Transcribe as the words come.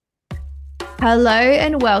Hello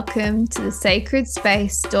and welcome to the Sacred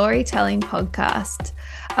Space Storytelling Podcast,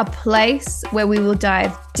 a place where we will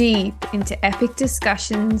dive deep into epic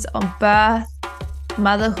discussions on birth,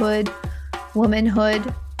 motherhood,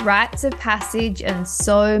 womanhood, rites of passage, and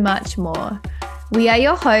so much more. We are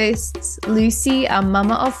your hosts, Lucy, a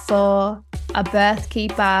mama of four, a birth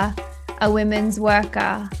keeper, a women's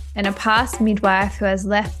worker, and a past midwife who has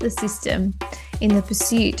left the system in the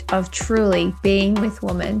pursuit of truly being with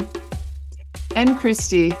woman. And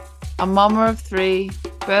Kristy, a mama of three,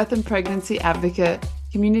 birth and pregnancy advocate,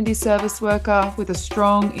 community service worker with a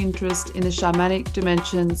strong interest in the shamanic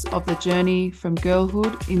dimensions of the journey from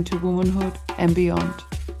girlhood into womanhood and beyond.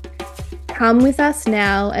 Come with us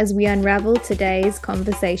now as we unravel today's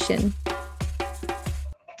conversation.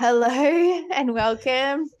 Hello and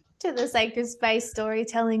welcome to the Sacred Space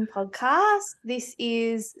Storytelling Podcast. This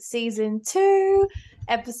is season 2,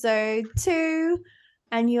 episode 2.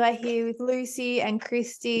 And you are here with Lucy and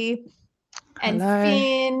Kristy and Hello.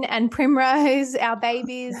 Finn and Primrose, our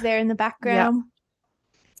babies. They're in the background.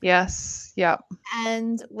 Yep. Yes. Yep.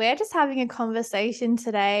 And we're just having a conversation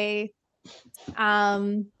today.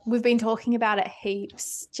 We've been talking about it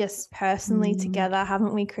heaps, just personally together,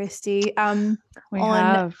 haven't we, Kristy? We on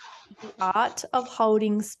have. the art of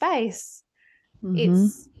holding space. Mm-hmm.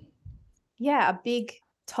 It's, a big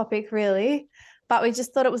topic, really. But we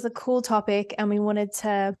just thought it was a cool topic and we wanted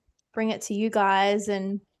to bring it to you guys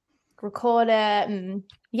and record it and,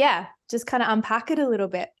 just kind of unpack it a little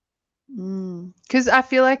bit. Because I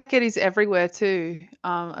feel like it is everywhere too,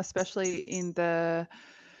 especially in the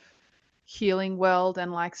healing world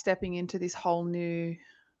and like stepping into this whole new,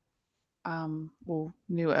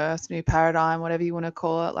 new earth, new paradigm, whatever you want to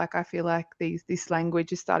call it. Like I feel like this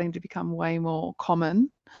language is starting to become way more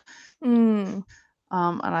common.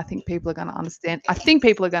 And I think people are going to understand.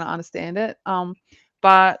 It.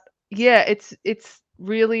 But yeah, it's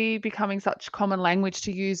really becoming such common language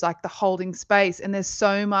to use, like the holding space. And there's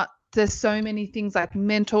so many things like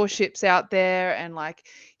mentorships out there and like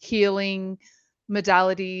healing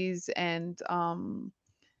modalities and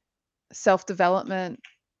self-development.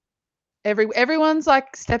 Everyone's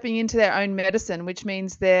like stepping into their own medicine, which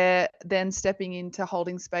means they're then stepping into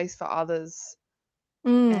holding space for others.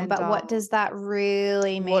 But what does that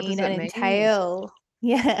really mean and entail?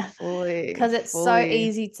 Yeah, because it's so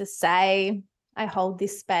easy to say, I hold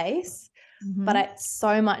this space, but it's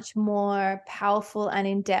so much more powerful and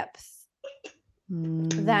in depth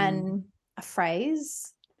than a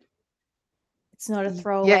phrase. It's not a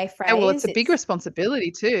throwaway phrase. Well, it's a big responsibility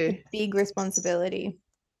too. A big responsibility.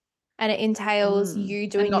 And it entails you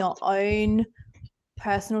doing your own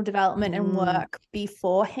personal development and work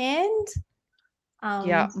beforehand.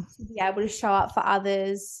 To be able to show up for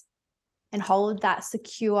others and hold that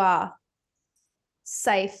secure,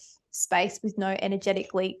 safe space with no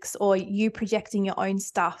energetic leaks or you projecting your own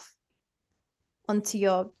stuff onto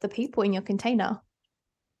the people in your container.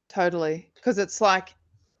 Totally. Because it's like,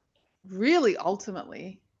 really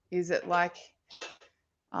ultimately, is it like,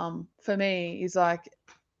 for me, is like,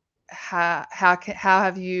 how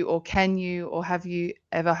have you or can you or have you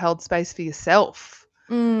ever held space for yourself?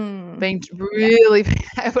 Being really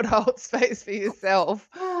able to hold space for yourself,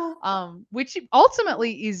 which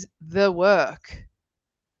ultimately is the work.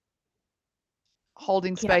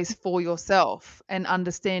 Holding space for yourself and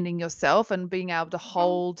understanding yourself and being able to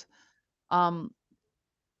hold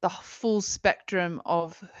the full spectrum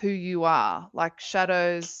of who you are, like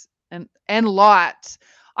shadows and light.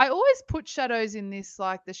 I always put shadows in this,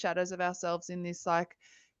 like the shadows of ourselves in this like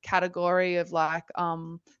category of like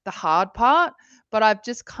the hard part, but I've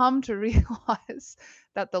just come to realize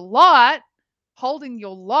that the light, holding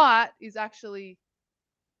your light, is actually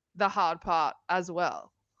the hard part as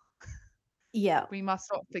well. Yeah, we must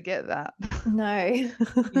not forget that. No.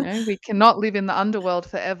 We cannot live in the underworld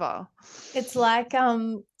forever. It's like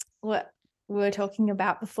what we were talking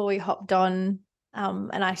about before we hopped on,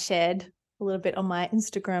 and I shared a little bit on my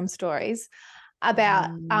Instagram stories about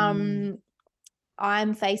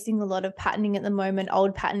I'm facing a lot of patterning at the moment,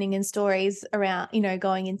 old patterning and stories around,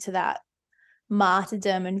 going into that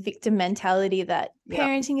martyrdom and victim mentality that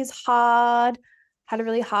parenting is hard, had a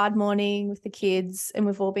really hard morning with the kids and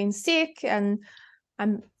we've all been sick and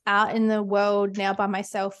I'm out in the world now by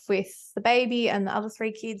myself with the baby and the other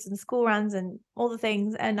 3 kids and school runs and all the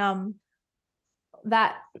things. And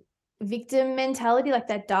that victim mentality, like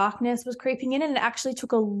that darkness was creeping in, and it actually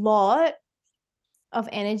took a lot of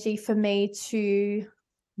energy for me to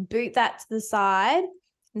boot that to the side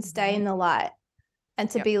and stay in the light and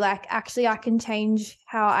to be like, actually, I can change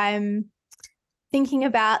how I'm thinking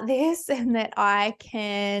about this and that I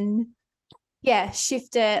can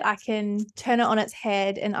shift it. I can turn it on its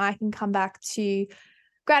head, and I can come back to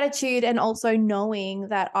gratitude, and also knowing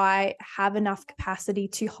that I have enough capacity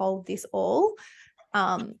to hold this all,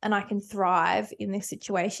 and I can thrive in this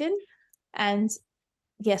situation. And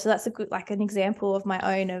yeah, so that's a good, like, an example of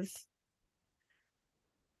my own of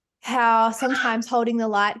how sometimes holding the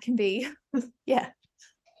light can be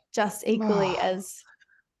just equally as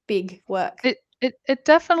big work. It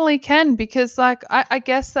definitely can, because like I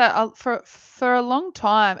guess that for a long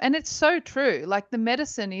time, and it's so true, like the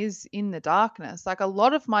medicine is in the darkness. Like a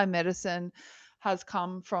lot of my medicine has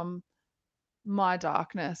come from my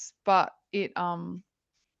darkness, but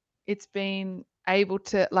it's been able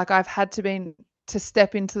to, like, I've had to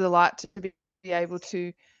step into the light to be able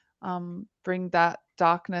to bring that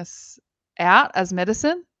darkness out as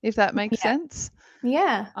medicine, if that makes Yeah. sense.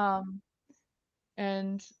 Yeah.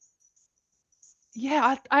 And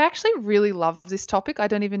yeah, I actually really love this topic. I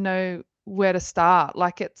don't even know where to start.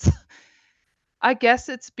 Like I guess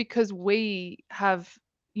it's because we have,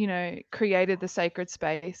 created the sacred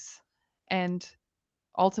space, and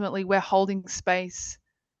ultimately we're holding space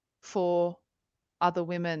for other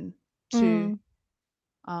women to,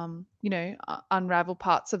 Mm. unravel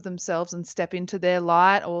parts of themselves and step into their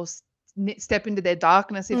light, or step into their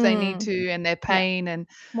darkness if they need Mm. to, and their Yeah. pain and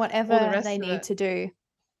all the Whatever they rest of need it. to do.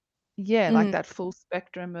 Yeah, like Mm. that full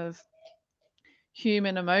spectrum of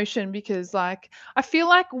human emotion, because like I feel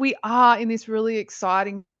like we are in this really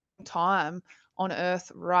exciting time on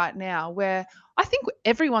earth right now where I think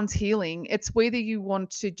everyone's healing. It's whether you want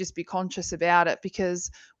to just be conscious about it, because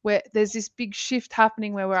there's this big shift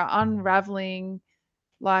happening where we're unraveling,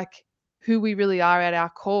 like, who we really are at our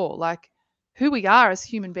core, like who we are as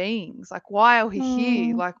human beings, like why are we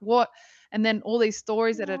here, Mm. like what, and then all these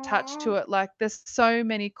stories that are attached to it. Like there's so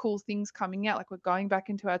many cool things coming out, like we're going back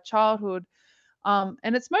into our childhood.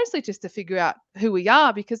 And it's mostly just to figure out who we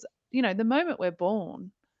are, because the moment we're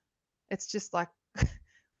born, it's just like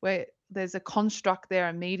where there's a construct there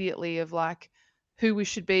immediately of like who we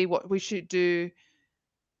should be, what we should do.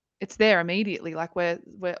 It's there immediately, like we're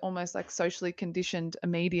almost like socially conditioned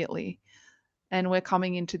immediately, and we're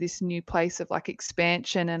coming into this new place of like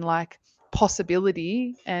expansion and like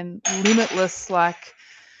possibility and limitless, like,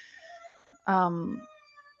 um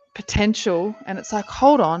potential. And it's like,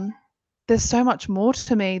 hold on, there's so much more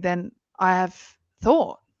to me than I have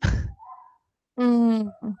thought.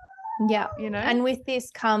 Mm. Yeah. you know And with this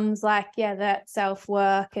comes like, that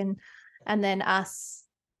self-work, and then us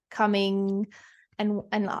coming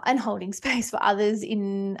and holding space for others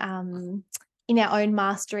in our own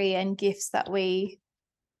mastery and gifts that we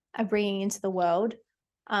are bringing into the world.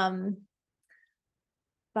 Um,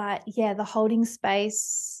 but yeah, the holding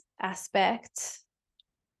space aspect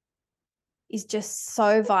is just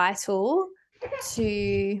so vital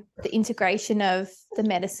to the integration of the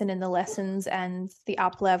medicine and the lessons and the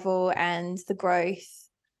up level and the growth.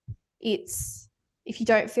 It's, if you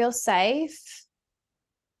don't feel safe,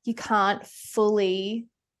 you can't fully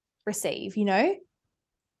receive,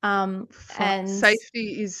 and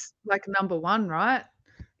Safety is like number one, right?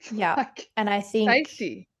 yeah. Like And I think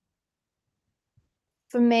safety,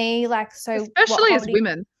 for me, like, so what especially as holding,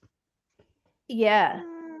 women. yeah.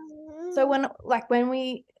 So when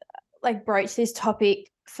we like broach this topic,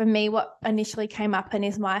 for me, what initially came up and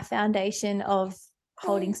is my foundation of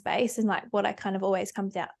holding space, and like what I kind of always come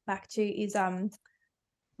back to is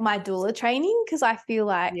my doula training, because I feel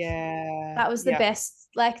like Yeah, that was the yeah. best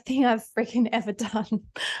like thing I've freaking ever done.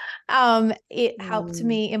 It helped Mm,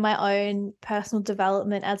 me in my own personal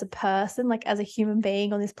development as a person, like as a human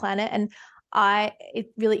being on this planet, and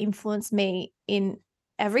it really influenced me in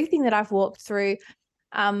everything that I've walked through.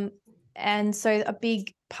 Um, and so a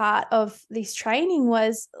big part of this training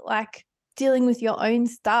was like dealing with your own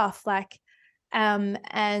stuff, like, and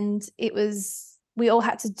we all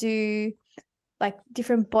had to do like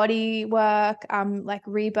different body work, like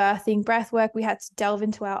rebirthing, breath work. We had to delve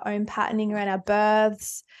into our own patterning around our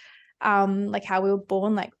births, like how we were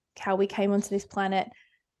born, like how we came onto this planet,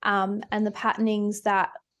 and the patternings that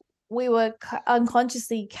we were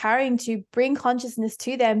unconsciously carrying, to bring consciousness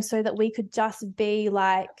to them so that we could just be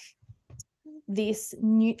like this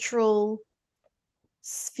neutral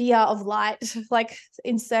sphere of light, like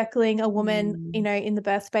encircling a woman, mm, in the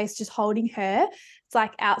birth space, just holding her. It's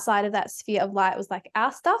like outside of that sphere of light was like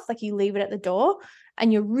our stuff, like you leave it at the door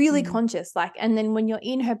and you're really mm, conscious, like, and then when you're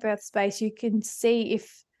in her birth space, you can see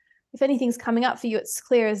if anything's coming up for you, it's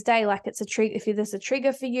clear as day, like it's a trigger. If there's a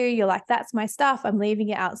trigger for you, you're like, that's my stuff, I'm leaving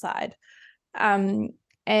it outside. um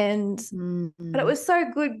and But it mm, was so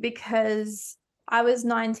good because I was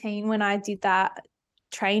 19 when I did that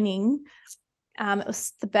training, It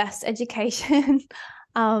was the best education.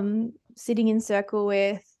 Sitting in circle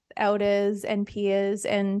with elders and peers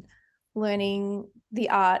and learning the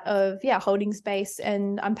art of holding space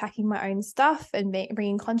and unpacking my own stuff and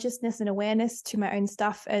bringing consciousness and awareness to my own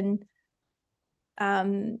stuff. And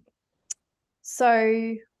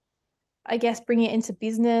so I guess bringing it into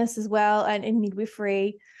business as well and in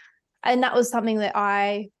midwifery. And that was something that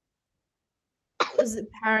was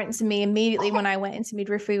apparent to me immediately when I went into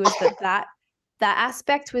midwifery, was that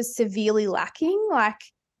aspect was severely lacking. Like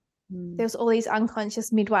there's all these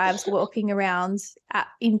unconscious midwives walking around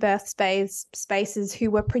in birth spaces who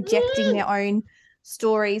were projecting their own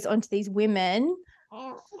stories onto these women.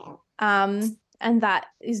 And that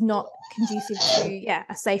is not conducive to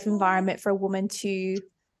a safe environment for a woman to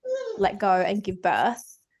let go and give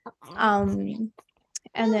birth. And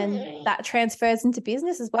then that transfers into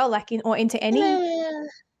business as well, like into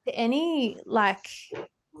any like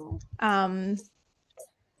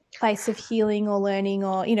place of healing or learning,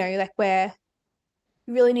 or like where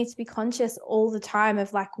you really need to be conscious all the time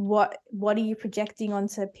of like what are you projecting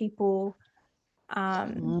onto people,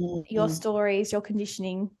 your stories, your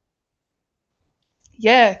conditioning.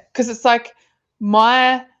 Yeah, because it's like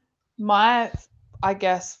my I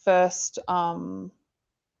guess first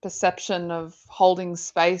perception of holding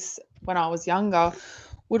space when I was younger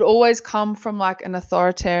would always come from like an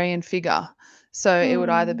authoritarian figure. So it would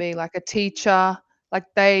either be like a teacher, like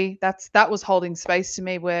that was holding space to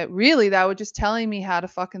me, where really they were just telling me how to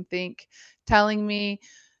fucking think, telling me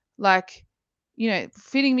like,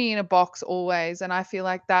 fitting me in a box always. And I feel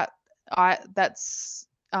like that's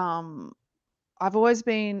I've always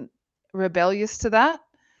been rebellious to that,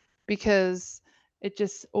 because it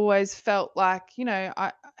just always felt like,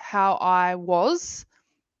 how I was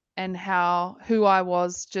and who I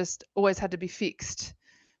was just always had to be fixed.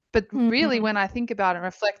 But really, when I think about it and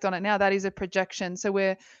reflect on it now, that is a projection. So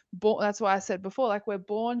we're born, that's why I said before, like we're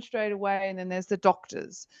born straight away, and then there's the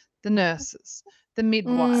doctors, the nurses, the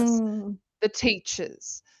midwives, the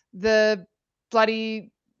teachers, the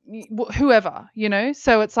bloody whoever,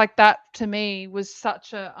 So it's like that to me was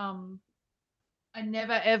such a I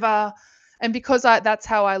never ever, and because that's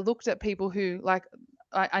how I looked at people who like,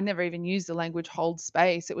 I never even used the language hold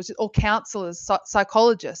space. It was just all counselors,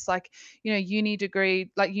 psychologists, like, uni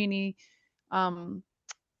degree, like uni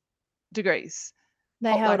degrees.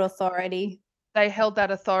 They held Like authority. they held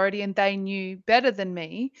that authority and they knew better than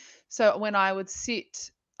me. So when I would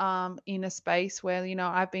sit in a space where,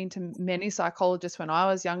 I've been to many psychologists when I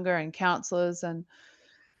was younger, and counselors, and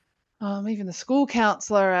even the school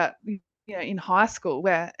counselor at, in high school,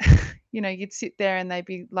 where, you'd sit there and they'd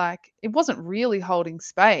be like, it wasn't really holding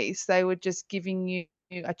space. They were just giving you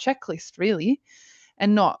a checklist, really,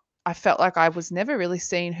 and not, I felt like I was never really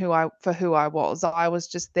seen for who I was. I was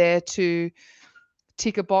just there to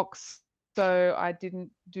tick a box, so I didn't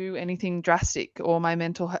do anything drastic, or my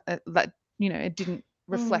mental, that, it didn't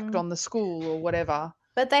reflect on the school or whatever.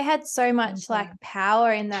 But they had so much like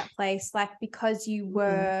power in that place, like because you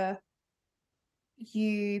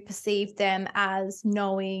perceived them as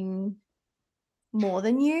knowing more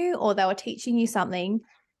than you, or they were teaching you something.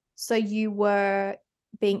 So you were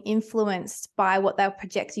being influenced by what they were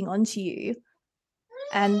projecting onto you.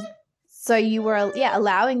 And so you were,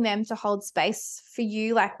 allowing them to hold space for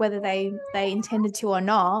you, like whether they intended to or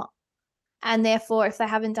not. And therefore, if they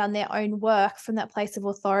haven't done their own work from that place of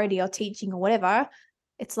authority or teaching or whatever,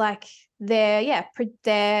 it's like they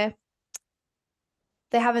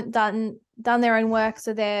haven't done their own work.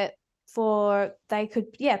 So they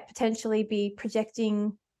could potentially be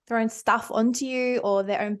projecting their own stuff onto you, or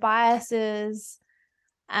their own biases.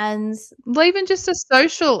 And even just a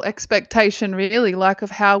social expectation, really, like of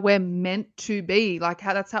how we're meant to be, like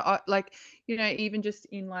how that's how even just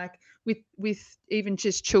in like with even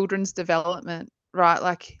just children's development, right?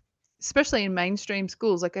 Like especially in mainstream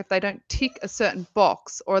schools, like if they don't tick a certain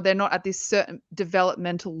box, or they're not at this certain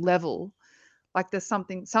developmental level, like there's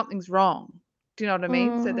something's wrong. Do you know what I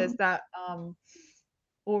mean? So there's that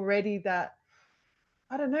already, that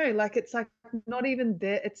I don't know, like it's like not even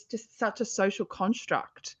there. It's just such a social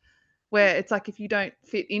construct, where it's like if you don't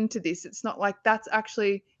fit into this, it's not like that's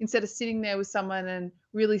actually, instead of sitting there with someone and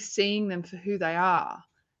really seeing them for who they are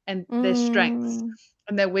and their strengths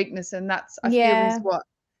and their weakness, and that's I feel is what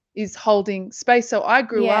is holding space. So I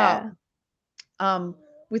grew up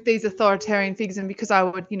with these authoritarian figures, and because I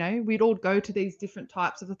would, we'd all go to these different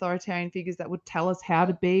types of authoritarian figures that would tell us how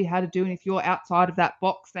to be, how to do, and if you're outside of that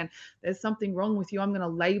box, then there's something wrong with you. I'm going to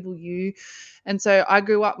label you. And so I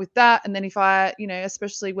grew up with that. And then if I,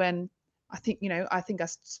 especially when I think, I think I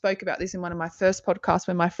spoke about this in one of my first podcasts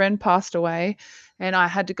when my friend passed away, and I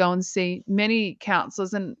had to go and see many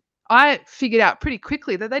counselors, and I figured out pretty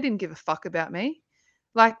quickly that they didn't give a fuck about me.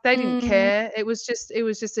 Like, they didn't Mm, care. It was just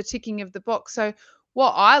a ticking of the box. So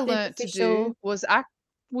what I learnt to do superficial. was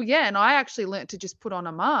well, yeah, and I actually learnt to just put on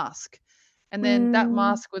a mask. And then that Mm,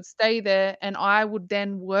 mask would stay there, and I would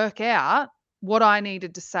then work out what I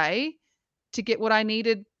needed to say to get what I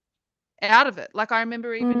needed out of it. Like, I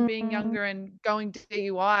remember even being mm, younger and going to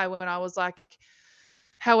DUI when I was like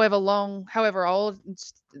however old, and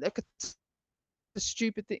like a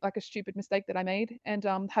stupid thing, like a stupid mistake that I made, and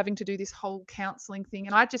having to do this whole counseling thing,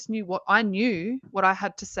 and I knew what I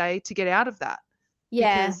had to say to get out of that,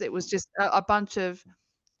 yeah, because it was just a bunch of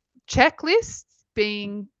checklists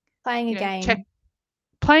being, playing a check game.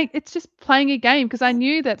 playing. It's just playing a game, because I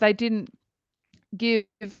knew that they didn't give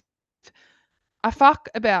a fuck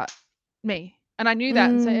about me, and I knew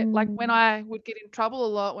that, and so like when Mm, I would get in trouble a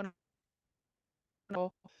lot, when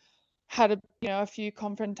or had a few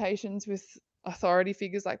confrontations with authority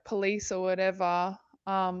figures like police or whatever,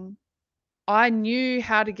 I knew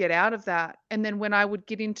how to get out of that. And then when I would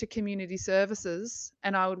get into community services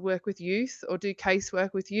and I would work with youth or do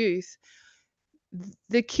casework with youth,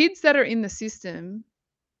 the kids that are in the system,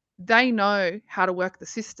 they know how to work the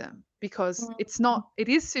system, because mm, it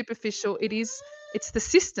is superficial. It's the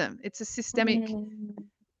system. It's a systemic mm.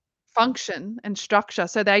 function and structure.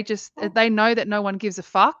 So they know that no one gives a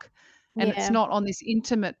fuck, and it's Yeah, not on this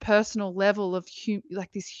intimate personal level of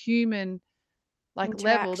like this human like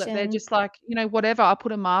level, that they're interaction just like, whatever, I'll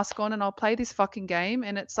put a mask on and I'll play this fucking game,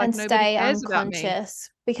 and it's like and nobody stay cares about me. unconscious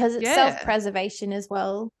because it's Yeah. self-preservation as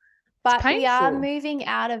well. It's But we are painful. moving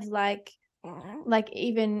out of like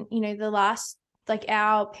even, the last, like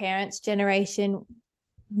our parents' generation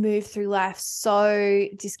moved through life so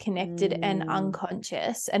disconnected and Mm,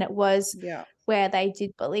 unconscious. And it was yeah. where they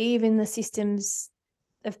did believe in the systems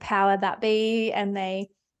of power that be, and Mm,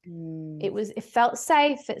 it felt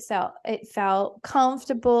safe, it felt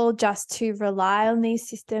comfortable just to rely on these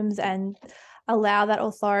systems and allow that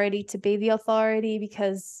authority to be the authority,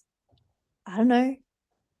 because I don't know,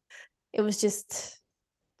 it was just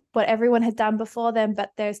what everyone had done before them.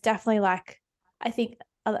 But there's definitely, like, I think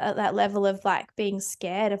at that level of like being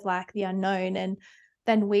scared of like the unknown. And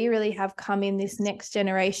then we really have come in this next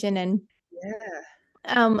generation, and yeah.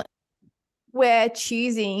 um we're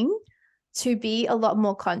choosing to be a lot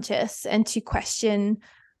more conscious and to question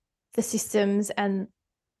the systems and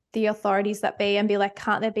the authorities that be, and be like,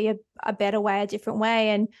 can't there be a better way, a different way?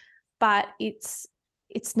 And but it's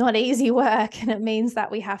not easy work, and it means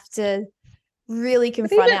that we have to really But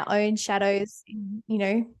confront even our own shadows,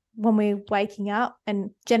 when we're waking up,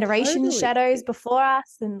 and generations totally. shadows before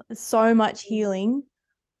us, and so much healing.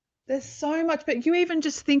 There's so much, but you even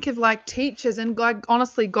just think of like teachers, and like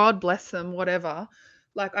honestly, God bless them, whatever.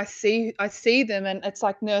 Like I see them, and it's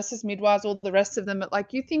like nurses, midwives, all the rest of them. But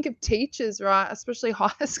like you think of teachers, right? Especially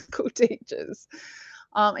high school teachers,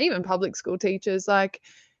 even public school teachers, like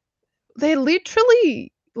they're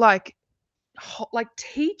literally like like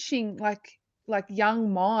teaching like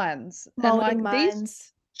young minds, and like Molding these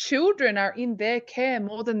minds. children are in their care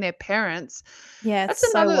more than their parents. Yeah, it's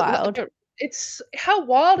That's so another wild. it's how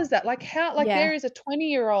wild is that? Like how like Yeah. there is a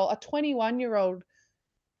 20-year-old, a 21-year-old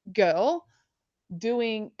girl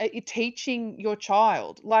teaching your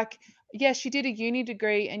child. Like, yeah, she did a uni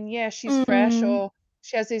degree, and yeah, she's fresh, Mm. or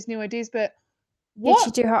she has these new ideas, but Did she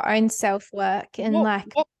what do her own self-work and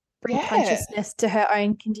like what bring yeah. consciousness to her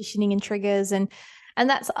own conditioning and triggers? And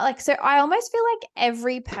that's like, so I almost feel like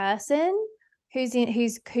every person who's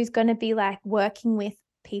going to be like working with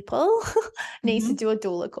people needs to Mhm. do a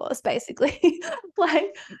doula course, basically.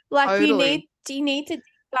 like like Totally. you need to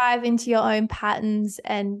dive into your own patterns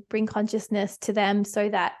and bring consciousness to them, so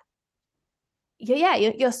that you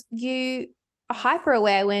are hyper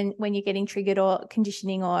aware when you're getting triggered or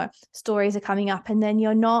conditioning or stories are coming up, and then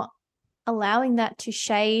you're not allowing that to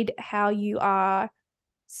shade how you are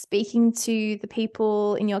speaking to the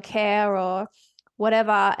people in your care or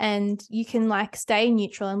whatever. And you can like stay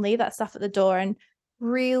neutral and leave that stuff at the door, and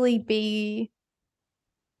really be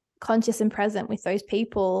conscious and present with those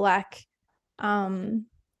people. Like, um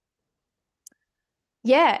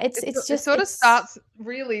yeah, it's It just sort of it's starts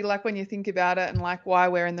really, like, when you think about it, and, like, why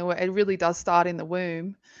we're in the wo it really does start in the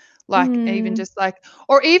womb. Like, even mm, just, like,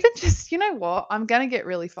 or even just, you know what? I'm gonna get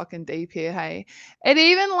really fucking deep here, hey? It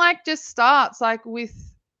even, like, just starts, like, with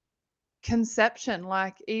conception,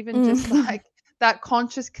 like, even just, mm. like, that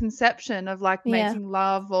conscious conception of, like, Yeah, making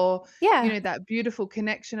love, or, yeah, that beautiful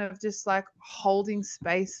connection of just, like, holding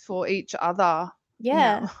space for each other in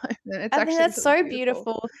that yeah. moment. It's I think actually that's really so beautiful.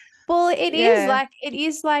 beautiful. Well, Yeah. it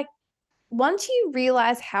is like once you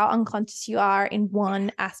realize how unconscious you are in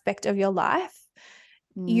one aspect of your life,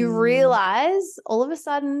 you Mm. realize all of a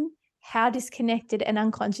sudden how disconnected and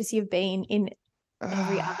unconscious you've been in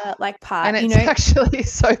every Ugh. other like And part, it's actually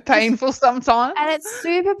so painful and sometimes. it's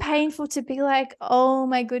super painful to be like, oh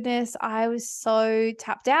my goodness, I was so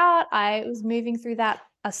tapped out. I was moving through that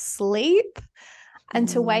asleep. And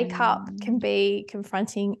to wake up can Mm. be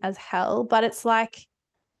confronting as hell. But it's like,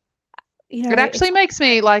 It it's actually makes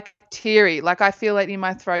me like teary. Like I feel it in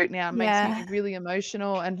my throat now. It makes me yeah. really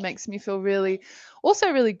emotional and makes me feel really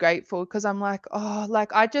also really grateful because I'm like, oh,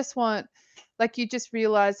 like I just want like you just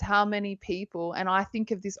realize how many people and I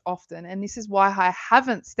think of this often and this is why I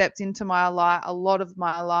haven't stepped into my life a lot of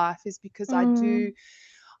my life is because I do Mm,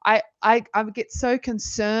 I get so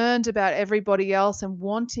concerned about everybody else and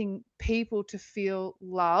wanting people to feel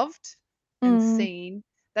loved and mm, seen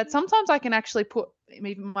that sometimes I can actually put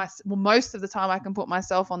even most of the time I can put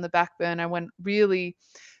myself on the back burner when really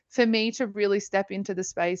for me to really step into the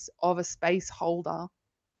space of a space holder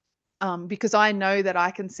because I know that I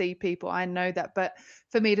can see people. I know that, but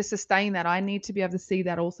for me to sustain that, I need to be able to see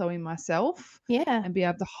that also in myself yeah. and be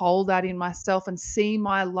able to hold that in myself and see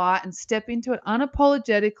my light and step into it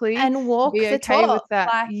unapologetically And and walk be the okay with talk.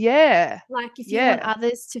 that. Yeah. Like if you want Yeah.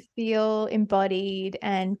 others to feel embodied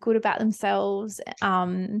and good about themselves,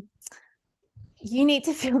 you need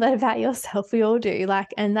to feel that about yourself. We all do.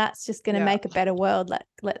 Like, and that's just going to Yeah. make a better world. Like,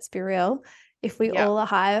 let's be real. If we Yeah. all are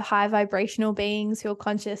high vibrational beings who are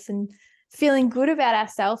conscious and feeling good about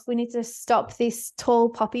ourselves, we need to stop this tall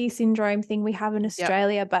poppy syndrome thing we have in Yeah.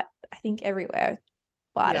 Australia, but I think everywhere.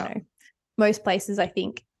 Well, I don't Yeah. know. Most places, I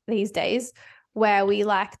think, these days, where we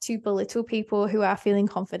like to belittle people who are feeling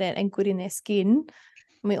confident and good in their skin.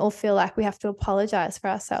 And we all feel like we have to apologize for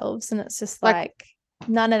ourselves. And it's just Like like,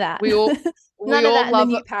 none of that. we all we None of all that in the love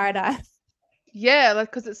new it. paradigm. Yeah,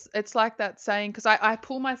 like because it's like that saying because I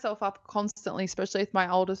pull myself up constantly, especially with my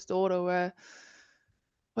oldest daughter, where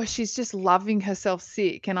she's just loving herself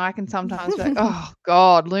sick, and I can sometimes be like, "Oh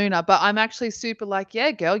God, Luna," but I'm actually super like,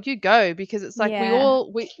 "Yeah, girl, you go," because it's like Yeah.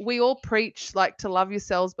 we all preach like to love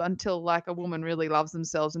yourselves, but until like a woman really loves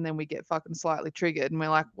themselves, and then we get fucking slightly triggered, and we're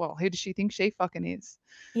like, "Well, who does she think she fucking is?"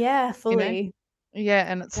 Yeah, You know? fully. Yeah,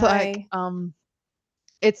 and it's like, No.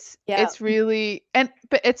 Yeah. it's really and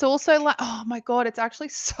but it's also like, oh my God, it's actually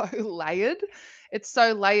so layered. It's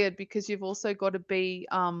so layered because you've also got to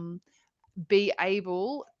be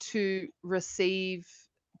able to receive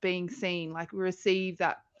being seen, like receive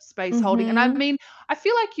that space holding. And I Mm-hmm. mean, I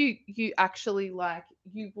feel like you actually like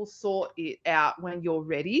you will sort it out when you're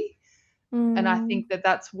ready. And I Mm. think that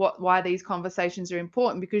that's why these conversations are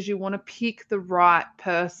important because you want to pick the right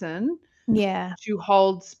person Yeah. to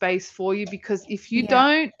hold space for you because if you Yeah.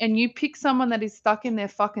 don't and you pick someone that is stuck in their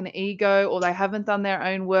fucking ego or they haven't done their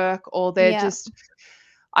own work or they're Yeah. just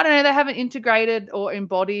I don't know, they haven't integrated or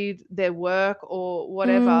embodied their work or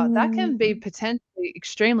whatever, that can be Mm. potentially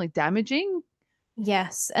extremely damaging.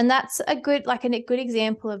 Yes. And that's a good, like a good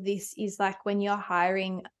example of this is like when you're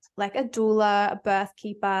hiring like a doula, a birth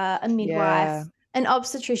keeper, a midwife, Yeah. an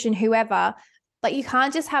obstetrician, whoever, like you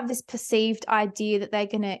can't just have this perceived idea that they're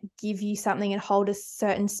going to give you something and hold a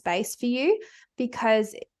certain space for you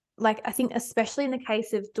because like I think especially in the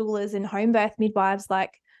case of doulas and home birth midwives,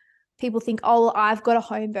 like people think, oh, well, I've got a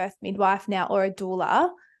home birth midwife now or a doula,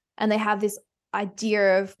 and they have this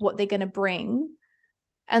idea of what they're going to bring.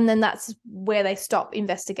 And then that's where they stop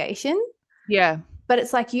investigation. Yeah. But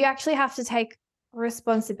it's like you actually have to take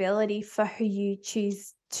responsibility for who you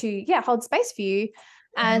choose to, yeah, hold space for you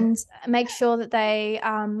and make sure that they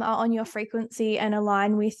are on your frequency and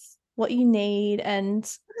align with what you need and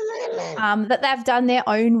that they've done their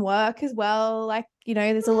own work as well. Like, you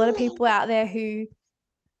know, there's a lot of people out there who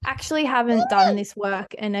actually haven't done this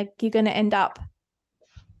work and you're going to end up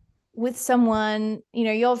with someone, you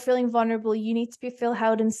know, you're feeling vulnerable, you need to feel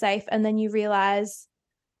held and safe. And then you realize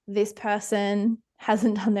this person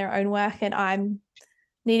hasn't done their own work and I'm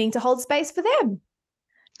needing to hold space for them,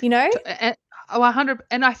 you know? And 100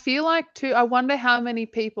 and I feel like too I wonder how many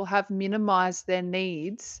people have minimized their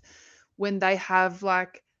needs when they have a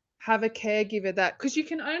caregiver that because you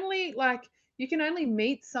can only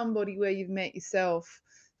meet somebody where you've met yourself.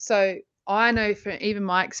 So I know from even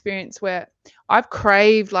my experience where I've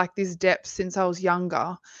craved like this depth since I was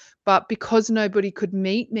younger, but because nobody could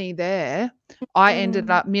meet me there, I ended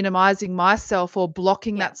Mm, up minimizing myself or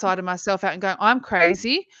blocking yeah. that side of myself out and going, I'm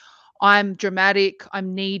crazy. I'm dramatic,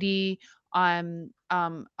 I'm needy, I'm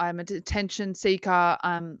a attention seeker,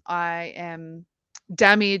 I am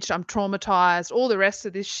damaged, I'm traumatized, all the rest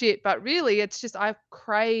of this shit. But really it's just I've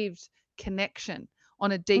craved connection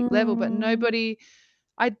on a deep level, but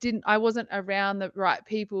Mm, I wasn't around the right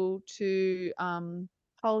people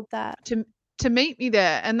hold that. to to meet me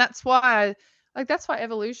there. And that's why that's why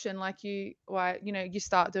evolution, you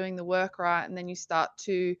start doing the work, right? And then you start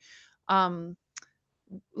to um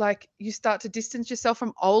you start to distance yourself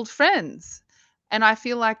from old friends. And I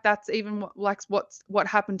feel like that's even what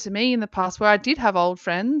happened to me in the past, where I did have old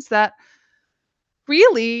friends that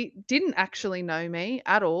really didn't actually know me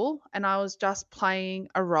at all, and I was just playing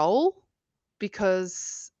a role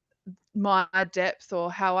because my depth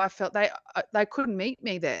or how I felt, they couldn't meet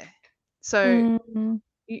me there. So, Mm,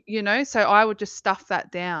 so I would just stuff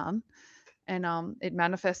that down, and it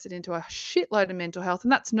manifested into a shitload of mental health,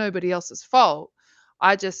 and that's nobody else's fault.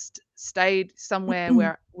 I just stayed somewhere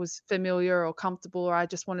where it was familiar or comfortable, or I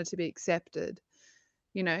just wanted to be accepted,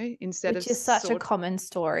 instead of which is such a sort common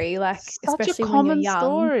story, like such a especially when you're common young,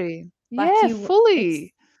 story. like Yeah,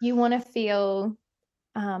 fully. you want to feel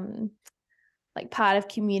um like part of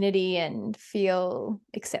community and feel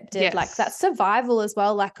accepted. Like that's Yes. survival as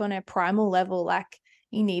well, like on a primal level, like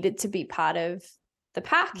you needed to be part of the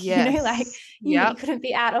pack, like Yes. you Yep. couldn't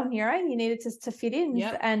be out on your own. You needed to fit in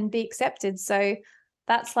Yep. and be accepted. So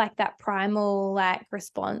that's like that primal like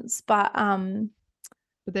response. But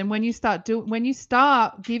But then when you start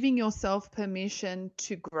giving yourself permission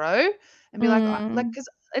to grow and be like, mm, 'cause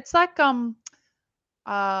it's like,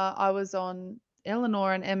 I was on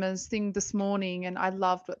Eleanor and Emma's thing this morning, and I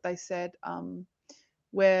loved what they said,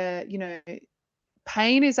 where,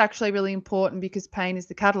 pain is actually really important because pain is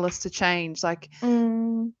the catalyst to change. Like,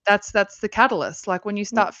 mm, that's the catalyst. Like, when you yeah.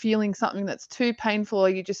 start feeling something that's too painful, or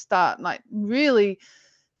you just start, like, really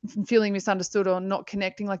feeling misunderstood or not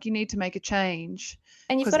connecting, like, you need to make a change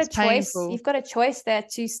And you've because got a it's choice. painful. You've got a choice there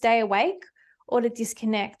to stay awake or to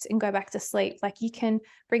disconnect and go back to sleep. Like you can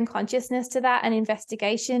bring consciousness to that and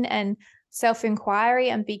investigation and self inquiry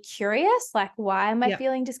and be curious. Like, why am I Yeah.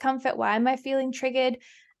 feeling discomfort? Why am I feeling triggered?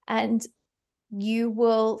 And you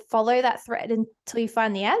will follow that thread until you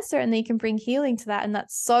find the answer, and then you can bring healing to that. And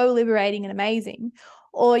that's so liberating and amazing.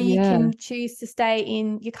 Or you Yeah. can choose to stay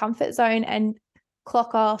in your comfort zone and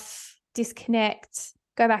clock off, disconnect,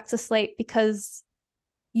 go back to sleep because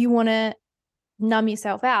you want to numb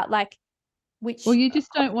yourself out, like Or which you of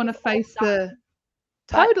just course don't wanna we've all face done, the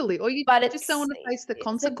but totally, or you but just don't wanna face the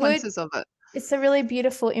it's a good consequences of it. it's a really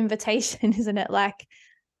beautiful invitation, isn't it? Like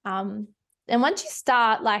um and once you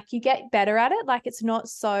start, like you get better at it, like it's not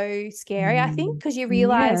so scary, I think, Mm. because you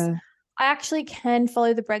realize Yeah. I actually can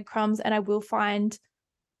follow the breadcrumbs and I will find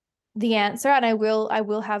the answer, and I will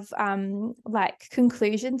have like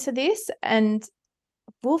conclusion to this, and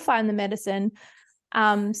we'll find the medicine,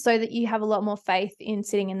 so that you have a lot more faith in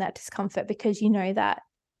sitting in that discomfort because you know that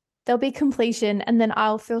there'll be completion, and then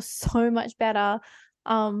I'll feel so much better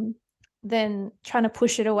than trying to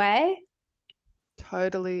push it away.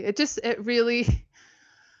 Totally. It just really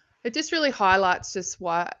highlights just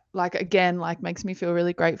why, like, again, like, makes me feel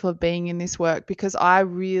really grateful of being in this work, because I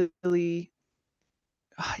really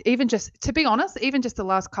even just to be honest, even just the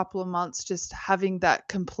last couple of months, just having that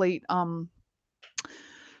complete,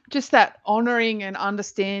 just that honoring and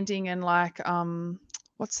understanding, and like,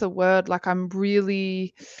 what's the word? Like, I'm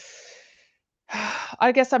really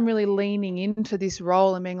I guess I'm really leaning into this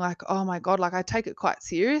role and being like, "Oh my God," like, I take it quite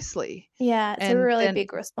seriously. Yeah, it's a And really then,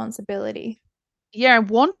 big responsibility. yeah,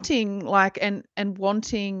 wanting, like, and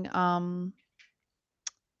wanting,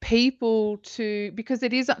 people to, because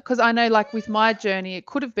it is, because I know, like, with my journey, it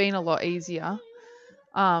could have been a lot easier.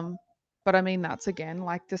 Um, but I mean, that's again,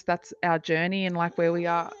 like, just that's our journey and like where we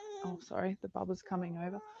are. Oh, sorry, the bubba's coming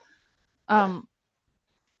over. Um,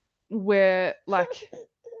 where like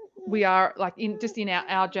we are, like, in just in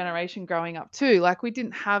our generation growing up too, like, we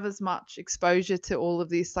didn't have as much exposure to all of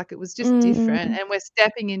this, like, it was just different, Mm, and we're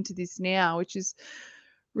stepping into this now, which is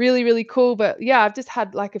really, really cool. But yeah, I've just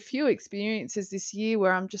had like a few experiences this year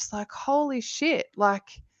where I'm just like, holy shit, like,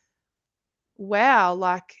 wow,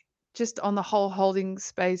 like, just on the whole holding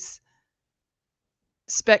space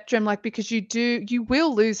spectrum, like, because you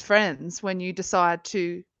will lose friends when you decide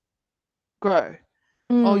to grow,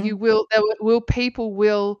 or mm. people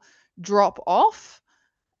will drop off.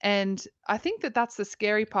 And I think that that's the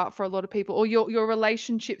scary part for a lot of people, or your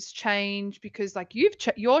relationships change because, like,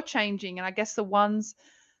 you're changing, and I guess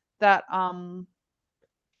that um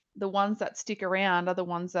the ones that stick around are the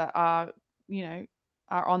ones that are, you know,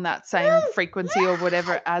 are on that same frequency or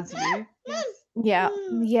whatever as you. Yes. Yeah,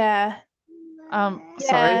 yeah,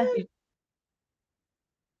 Sorry. yeah,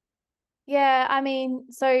 yeah. I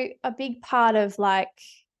mean, so a big part of like,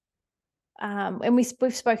 and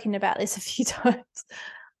we've spoken about this a few times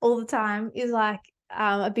all the time, is like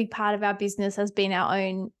a big part of our business has been our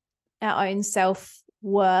own self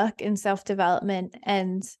work and self development,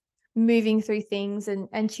 and moving through things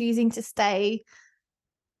and choosing to stay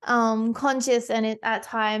conscious and at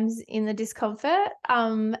times in the discomfort,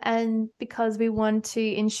 and because we want to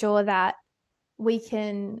ensure that we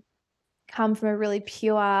can come from a really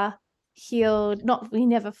pure, healed, not, we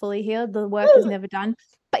never fully healed, the work is never done,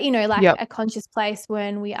 but like Yep. a conscious place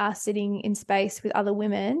when we are sitting in space with other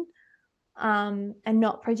women, and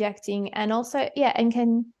not projecting, and also and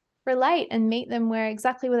can relate and meet them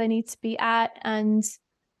exactly where they need to be at. And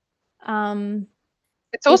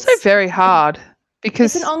It's also it's very hard an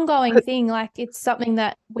because ongoing thing. Like, it's something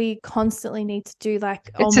that we constantly need to do, like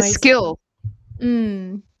it's a almost. skill.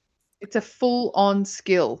 Mm, It's a full-on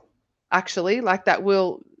skill, actually. Like that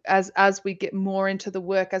will, as we get more into the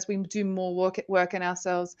work, as we do more work in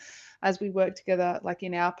ourselves, as we work together, like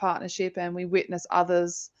in our partnership, and we witness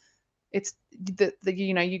others, it's the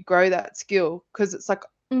you grow that skill, because it's like,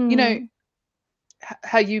 you know, mm,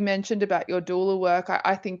 how you mentioned about your doula work.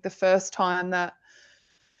 I think the first time that,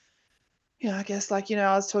 I guess, like,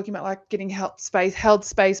 I was talking about like getting held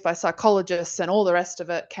space by psychologists and all the rest of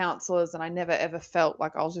it, counselors, and I never ever felt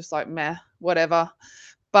like, I was just like, meh, whatever.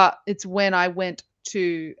 But it's when I went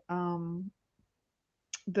to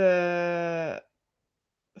the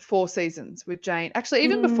Four Seasons with Jane. Actually,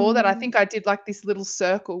 even before that, I mm, think I did like this little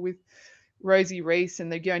circle with Rosie Reese in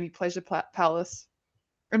the Yoni Pleasure Palace.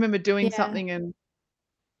 I remember doing yeah. something, and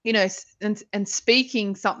and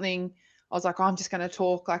speaking something. I was like, oh, I'm just going to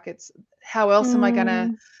talk. Like, it's, how else am I going to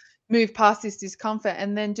Mm, move past this discomfort?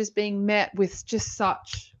 And then just being met with just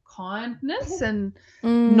such kindness and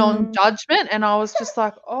mm. non-judgment, and I was just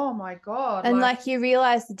like, oh my God, And like, like, you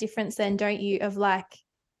realize the difference then, don't you, of like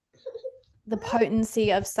the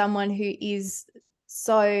potency of someone who is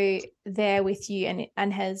so there with you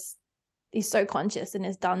and is so conscious and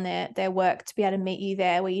has done their work to be able to meet you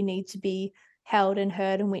there where you need to be held and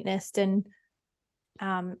heard and witnessed, and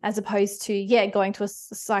as opposed to going to a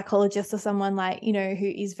psychologist or someone like who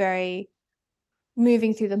is very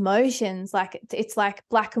moving through the motions, like it's like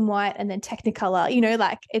black and white and then technicolor,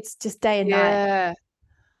 like it's just day and night. yeah,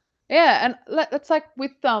 yeah. And that's like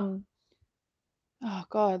with oh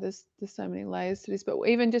God, there's so many layers to this, but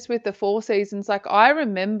even just with the Four Seasons, like I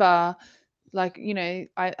remember, like, I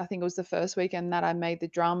think it was the first weekend that I made the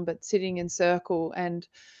drum, but sitting in circle, and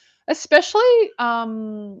especially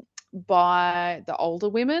by the older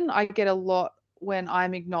women, I get a lot when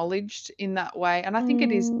I'm acknowledged in that way. And I think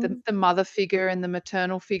it is Mm, the mother figure and the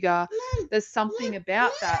maternal figure. There's something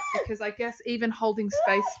about that, because I guess even holding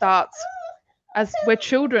space starts as we're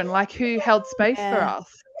children, like who held space for yeah,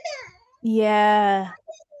 us. yeah,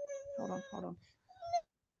 Hold on.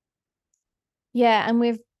 yeah. And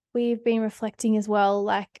we've been reflecting as well,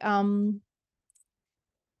 like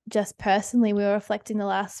just personally, we were reflecting the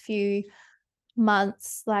last few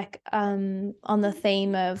months, like on the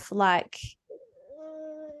theme of like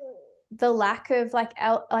the lack of like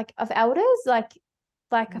of elders, like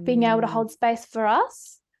being able to Mm, hold space for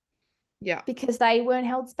us yeah, because they weren't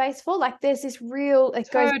held space for. Like, there's this real, it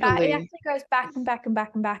goes back, it totally. actually goes back and back and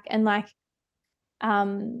back and back, and like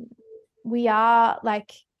um we are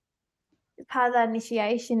like, part of that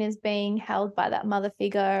initiation is being held by that mother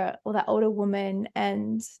figure or that older woman,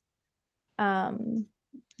 and um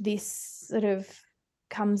this sort of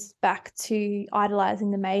comes back to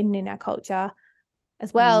idolizing the maiden in our culture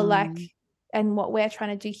as well. Like, Mm, and what we're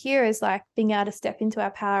trying to do here is like being able to step into our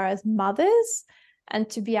power as mothers and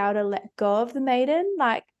to be able to let go of the maiden.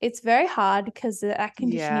 Like, it's very hard because that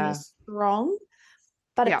conditioning yeah, is strong,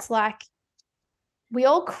 but yeah, it's like we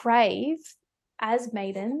all crave as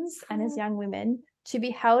maidens and as young women to be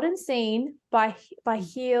held and seen by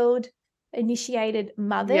healed, initiated yeah.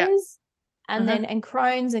 mothers, and Uh-huh. then and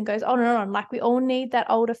crones, and goes on and on. Like, we all need that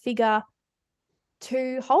older figure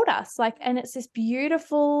to hold us, like, and it's this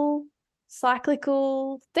beautiful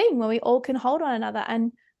cyclical thing where we all can hold one another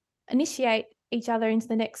and initiate each other into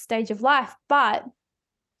the next stage of life. But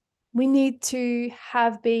we need to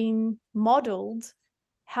have been modeled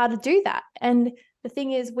how to do that. And the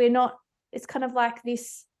thing is, we're not, it's kind of like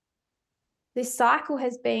this cycle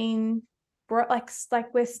has been brought,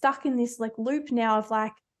 like we're stuck in this like loop now of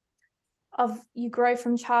like, of you grow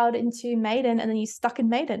from child into maiden, and then you're stuck in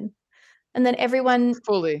maiden, and then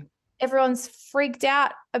Fully. everyone's freaked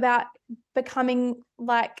out about becoming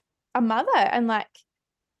like a mother, and like,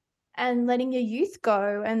 and letting your youth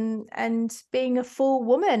go, and being a full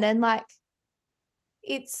woman, and like,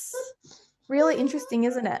 it's really interesting,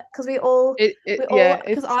 isn't it? Because Yeah,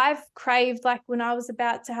 because it's I've craved, like when I was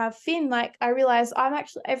about to have Finn, like I realized I'm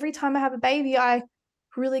actually, every time I have a baby,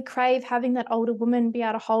 really crave having that older woman be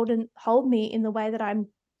able to hold me in the way that I'm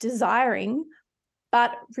desiring,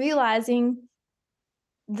 but realizing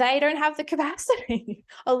they don't have the capacity,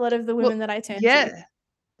 a lot of the Well, women that I turn to. yeah.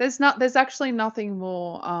 There's actually nothing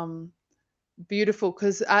more, beautiful,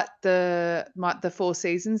 because at the Four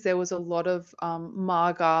Seasons, there was a lot of,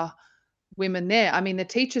 Marga women there. I mean, the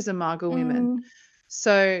teachers are Marga women. Mm,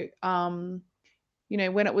 So,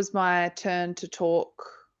 when it was my turn to talk,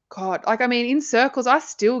 God, like, I mean, in circles, I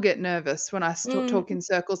still get nervous when I talk in mm,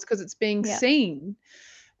 circles because it's being yeah, seen.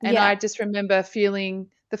 And yeah, I just remember feeling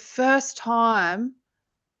the first time,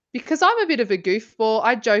 because I'm a bit of a goofball,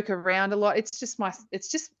 I joke around a lot. It's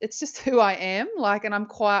just who I am, like, and I'm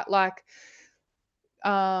quite, like,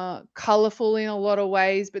 colorful in a lot of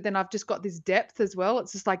ways, but then I've just got this depth as well.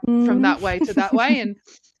 It's just, like, from mm. that way to that way, and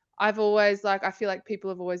I've always, like, I feel like people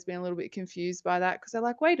have always been a little bit confused by that, because 'cause they're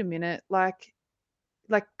like, "Wait a minute,"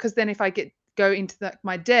 because then if I go into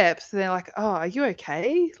my depth, they're like, "Oh, are you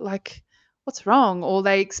okay? Like, what's wrong?" Or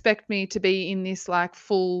they expect me to be in this, like,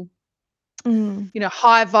 full, Mm.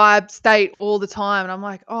 high vibe state all the time, and I'm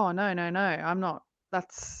like, "Oh, no, no, no, I'm not.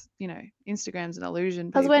 That's, Instagram's an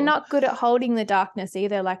illusion, 'Cause we're people." not good at holding the darkness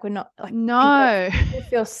either, like, we're not like, No. people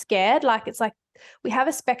feel scared, like, it's like we have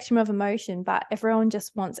a spectrum of emotion, but everyone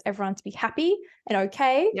just wants everyone to be happy and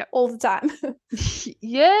okay Yep. all the time.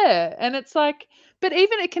 Yeah, and it's like, but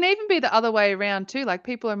even it can even be the other way around too, like,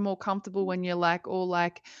 people are more comfortable when you're, like, all,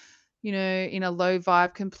 like, in a low vibe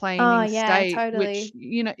Oh, complaining yeah, state, which,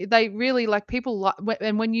 totally. they really like people like,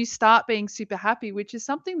 and when you start being super happy, which is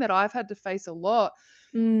something that I've had to face a lot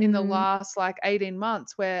in the Mm, last, like, 18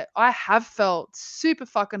 months, where I have felt super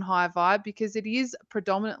fucking high vibe, because it is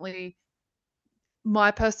predominantly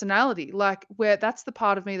my personality, like, where that's the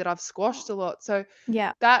part of me that I've squashed a lot. So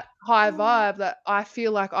yeah. that high vibe, that I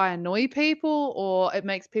feel like I annoy people, or it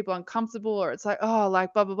makes people uncomfortable, or it's like, "Oh,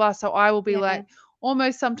 like, blah, blah, blah." So I will be Yeah, like,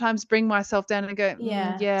 almost sometimes bring myself down and go,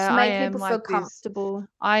 yeah, yeah, to I make am people feel like this. comfortable.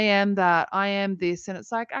 I am that. I am this." And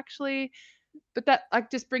it's like, actually, but that,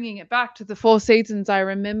 like, just bringing it back to the Four Seasons, I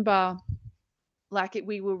remember, like,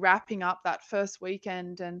 we were wrapping up that first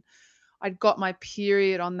weekend, and I'd got my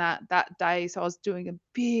period on that day, so I was doing a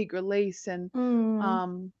big release, and, Mm,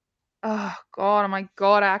 um, oh my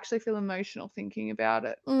god, I actually feel emotional thinking about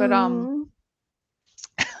it. But, mm.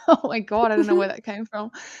 oh my god, I don't know where that came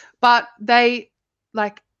from. But they,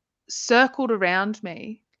 like, circled around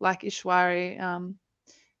me, like Ishwari,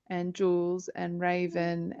 and Jules and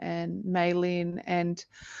Raven and Maylin, and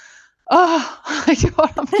oh my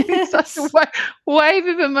god, I'm getting such a wave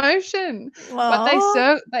of emotion. But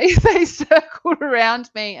Aw. they circled around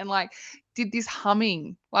me and, like, did this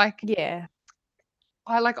humming. Like, Yeah,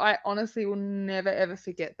 I honestly will never ever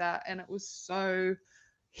forget that, and it was so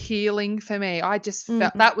healing for me. I just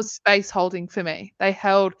felt mm, that was space holding for me. They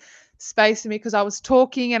held space for me because I was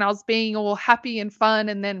talking and I was being all happy and fun,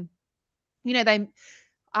 and then, they,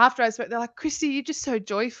 after I spoke, they're like, "Kristy, you're just so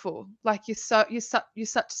joyful. Like, you're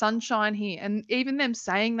such sunshine here." And even them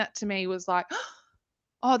saying that to me was like,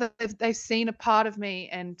 oh, they've seen a part of me,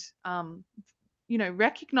 and,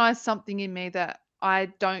 recognize something in me that I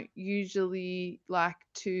don't usually like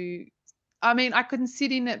to. I mean, I couldn't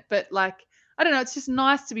sit in it, but, like, I don't know, it's just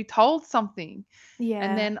nice to be told something.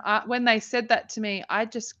 And yeah, then, when they said that to me, I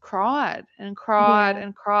just cried and cried yeah,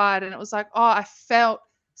 and cried, and it was like, oh, I felt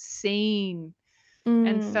seen,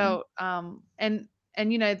 and mm, felt,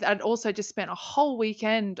 I'd also just spent a whole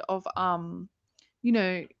weekend of, you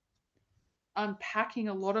know, unpacking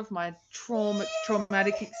a lot of my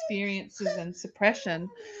traumatic experiences and suppression.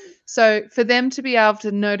 So for them to be able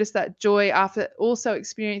to notice that joy after also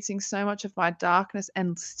experiencing so much of my darkness,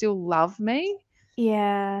 and still love me,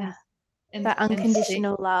 yeah, and and that and see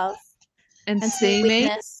unconditional love and and to be see me.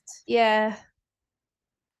 witnessed, yeah,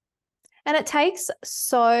 and it takes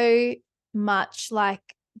so much,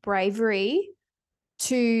 like, bravery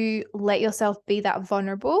to let yourself be that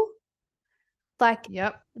vulnerable, like,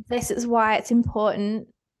 Yep. this is why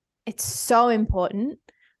it's so important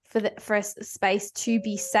for a space to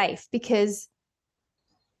be safe, because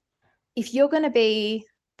if you're gonna be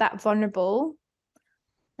that vulnerable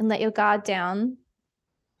and let your guard down,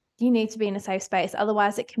 you need to be in a safe space.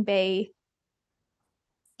 Otherwise, it can be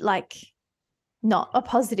like not a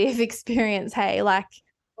positive experience. Hey, like,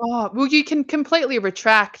 Oh, well, you can completely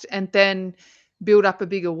retract and then build up a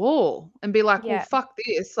bigger wall and be like, "Well, yeah, fuck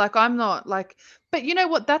this." Like, I'm not like, but you know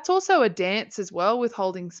what? That's also a dance as well with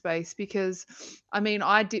holding space, because, I mean,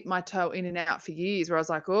 I dipped my toe in and out for years where I was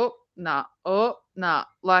like, oh, nah."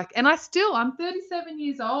 Like, and I'm 37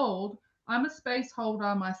 years old. I'm a space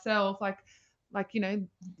holder myself. Like, like,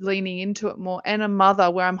 leaning into it more, and a mother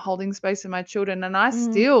where I'm holding space for my children. And I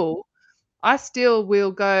Mm. still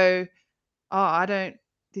will go, oh, I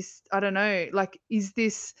don't know, like, is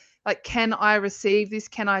this, like, can I receive this?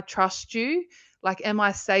 Can I trust you? Like, am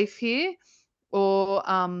I safe here? Or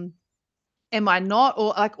am I not?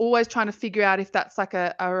 Or, like, always trying to figure out if that's like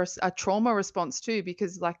a trauma response too,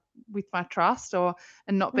 because, like, with my trust and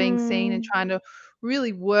not being seen, and Mm. trying to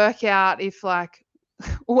really work out if, like,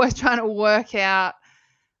 always trying to work out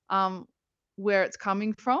um where it's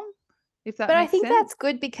coming from, if that But I makes think sense. that's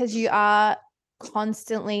good because you are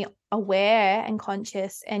constantly aware and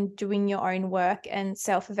conscious and doing your own work and Yeah.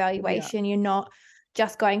 self-evaluation. You're not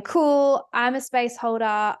just going, cool, I'm a space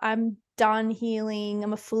holder, I'm done healing,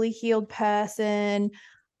 I'm a fully healed person,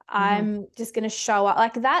 Hmm. I'm just going to show up.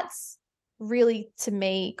 Like, that's really, to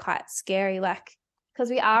me, quite scary. Like, because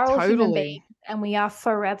we are all human beings Totally. and we are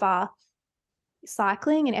forever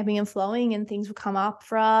cycling and ebbing and flowing, and things will come up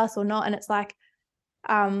for us or not. And it's like,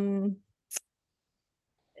 um,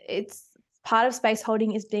 it's part of space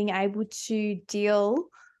holding is being able to deal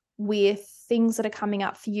with things that are coming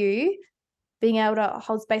up for you, being able to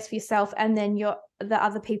hold space for yourself, and then the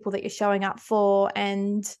other people that you're showing up for,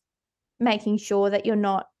 and making sure that you're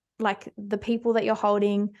not, like, the people that you're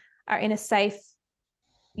holding are in a safe,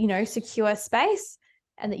 secure space,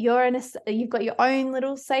 and that you've got your own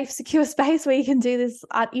little safe, secure space where you can do this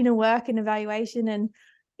inner work and evaluation. And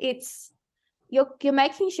it's you're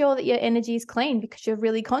making sure that your energy is clean because you're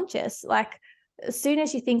really conscious. Like, as soon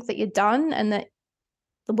as you think that you're done and that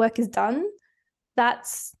the work is done,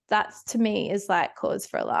 that's to me is like cause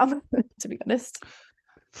for alarm, to be honest.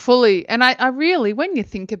 Fully. And I really, when you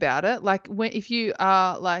think about it, like, if you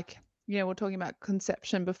are, like, we're talking about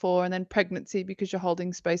conception before, and then pregnancy because you're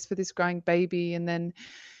holding space for this growing baby, and then,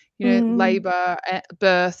 Mm, labor,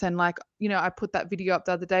 birth, and, like, I put that video up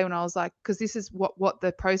the other day when I was like, because this is what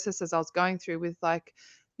the processes I was going through with, like,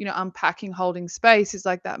 unpacking, holding space, is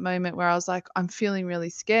like that moment where I was like, I'm feeling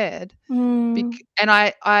really scared. mm, And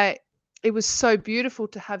I it was so beautiful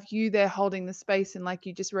to have you there holding the space, and, like,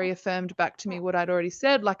 you just reaffirmed back to me what I'd already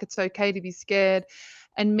said, like, it's okay to be scared,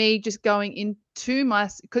 and me just going into my,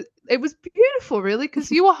 because it was beautiful, really,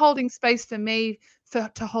 because you were holding space for me,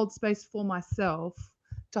 to hold space for myself,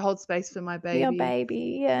 to hold space for my your baby.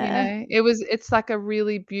 baby, yeah. It's like a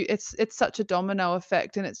really it's such a domino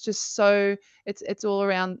effect, and it's just so, it's all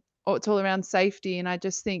around, it's all around safety. And I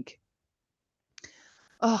just think,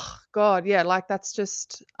 oh God, yeah, like, that's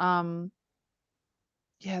just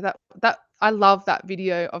yeah, that I love that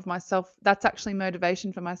video of myself. That's actually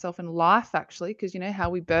motivation for myself in life, actually, because, how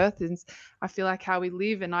we birth is, I feel like, how we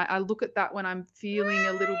live. And I look at that when I'm feeling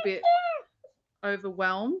a little bit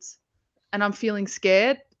overwhelmed and I'm feeling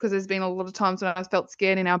scared, because there's been a lot of times when I felt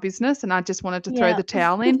scared in our business and I just wanted to throw Yeah. the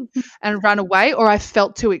towel in and run away, or I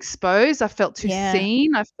felt too exposed, I felt too Yeah.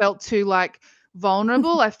 seen, I felt too, like,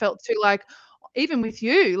 vulnerable, I felt too, like, even with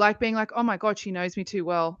you, like, being like, "Oh my god, she knows me too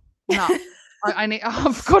well. Nah, I need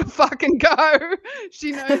I've gotta fucking go.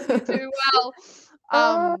 She knows me too well."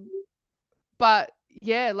 Oh, Um, but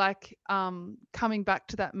yeah, like, coming back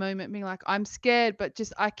to that moment, being like, I'm scared, but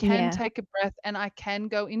just I can yeah. take a breath, and I can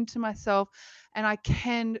go into myself, and I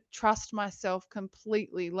can trust myself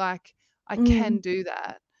completely. Like, I can Mm, do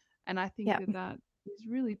that. And I think yeah. that is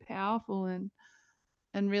really powerful, and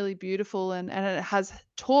really beautiful, and it has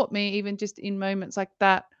taught me, even just in moments like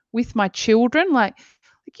that with my children, like,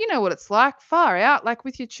 what it's like, far out, like,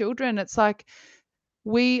 with your children, it's like,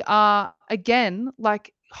 we are, again,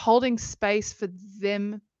 like, holding space for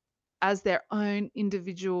them as their own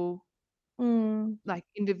individual, Mm, like,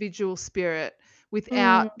 individual spirit,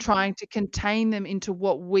 without mm, trying to contain them into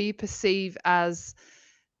what we perceive as,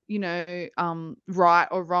 right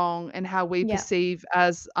or wrong, and how we yeah. perceive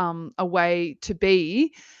as a way to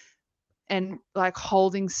be, and, like,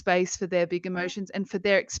 holding space for their big emotions and for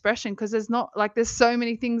their expression, because there's not, like, there's so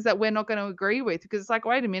many things that we're not going to agree with, because it's like,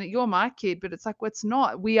 wait a minute, you're my kid, but it's like, well, it's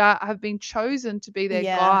not, we have been chosen to be their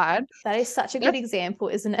Yeah. guide. That is such a good That's example,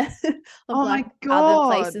 isn't it? Of, Oh my like, other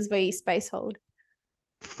god. places where you space hold.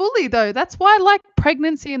 Fully, though. That's why, like,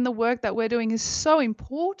 pregnancy and the work that we're doing is so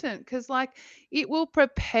important, because, like, it will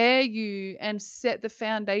prepare you and set the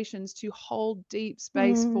foundations to hold deep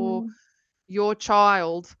space for Mm, your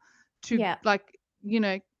child, to, yeah. like, you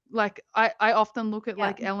know like, I often look at, Yeah.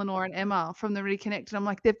 like, Eleanor and Emma from the Reconnected. I'm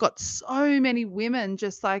like, they've got so many women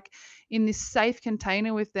just, like, in this safe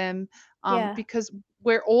container with them, Yeah. because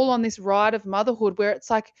we're all on this ride of motherhood where it's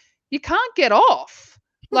like, you can't get off,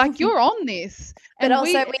 like, you're on this. But and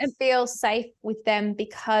also we we and feel safe with them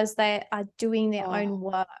because they are doing their oh, own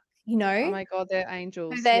work. you Oh know, my God, they're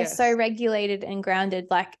angels. they're so Yes. regulated and grounded,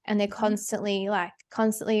 like, and they're Mhm.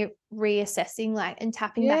 constantly reassessing, like, and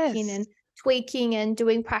tapping back in Yes. and tweaking and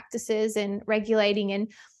doing practices and regulating.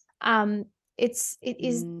 And um it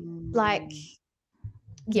is like, Mm.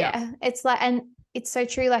 Yeah. yeah, it's like, and it's so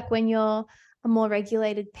true, like when you're a more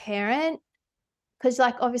regulated parent, because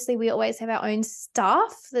like obviously we always have our own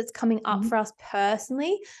stuff that's coming up Mhm. for us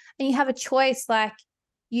personally, and you have a choice, like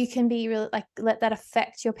you can be really like let that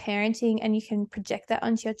affect your parenting and you can project that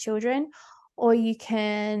onto your children, or you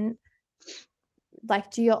can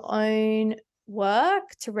like do your own work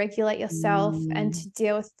to regulate yourself and Mm. to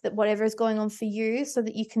deal with whatever is going on for you, so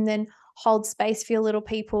that you can then hold space for your little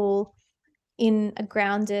people in a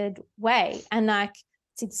grounded way. And like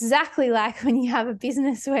it's exactly like when you have a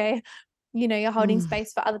business where, you know, you're holding Mm.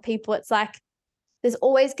 space for other people. It's like there's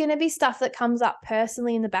always going to be stuff that comes up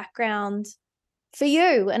personally in the background for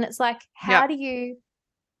you. And it's like, Yep. how do you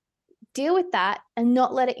deal with that and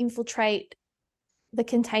not let it infiltrate the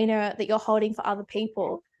container that you're holding for other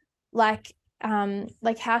people? Like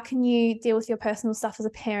how can you deal with your personal stuff as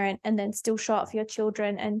a parent and then still show up for your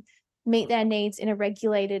children and meet their needs in a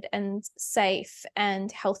regulated and safe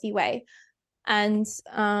and healthy way? And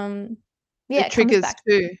The yeah, it triggers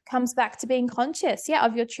too. comes back to being conscious, yeah,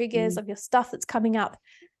 of your triggers, Mm. of your stuff that's coming up,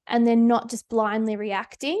 and then not just blindly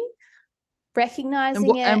reacting,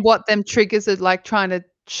 recognizing And it, what them triggers are, like, trying to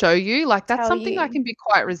show you, like, that's tell something I you. can be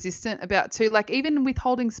quite resistant about too, like, even with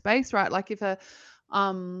holding space, right? Like, if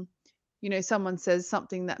um, someone says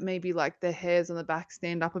something that maybe, like, their hairs on the back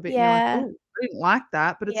stand up a bit, and you're like, Yeah, "Oh, I didn't like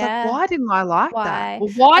that," but it's like, yeah. "Why didn't I like that?" Why? Or,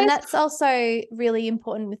 "Why And is—" that's also really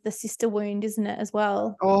important with the sister wound, isn't it, as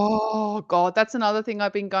well? Oh god, that's another thing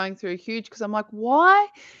I've been going through huge, because 'cause I'm like, "Why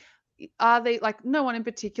are they, like, no one in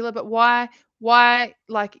particular, but why,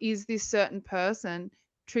 like, is this certain person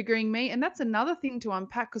triggering me?" And that's another thing to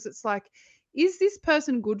unpack, because it's like, is this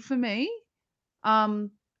person good for me?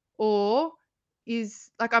 Um, or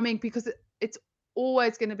is, like, I mean, because it's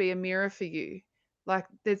always gonna be a mirror for you. Like,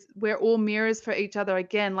 we're all mirrors for each other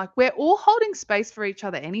again, like, we're all holding space for each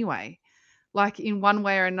other anyway, like, in one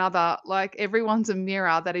way or another. Like, everyone's a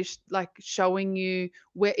mirror that is, like, showing you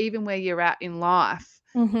where you're at in life.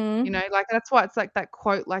 Mhm. Like, that's why it's like that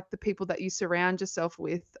quote, like, "The people that you surround yourself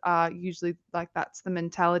with are usually, like, that's the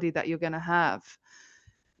mentality that you're gonna have,"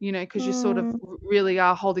 because you sort of Mm, really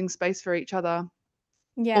are holding space for each other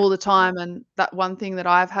yeah. all the time. And that one thing that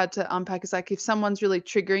I've had to unpack is, like, if someone's really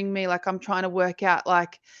triggering me, like, I'm trying to work out,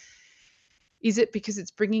 like, is it because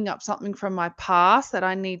it's bringing up something from my past that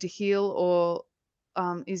I need to heal, or,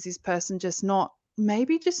 is this person just not,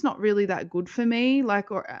 maybe just not really that good for me?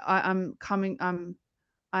 Like, or I'm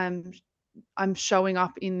I'm showing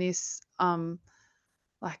up in this,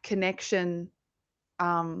 like, connection,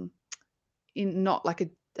 um, in not like a,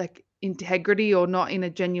 like, integrity, or not in a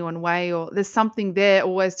genuine way, or there's something there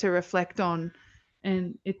always to reflect on.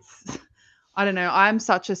 And it's I don't know, I'm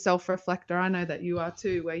such a self-reflector. I know that you are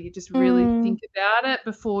too, where you just really Mm, think about it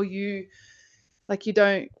before you, like, you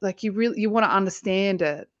don't, like, you wanna understand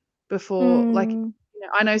it before, like, mm,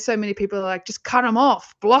 I know so many people are like, "Just cut them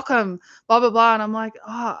off, block them, blah, blah, blah," and I'm like,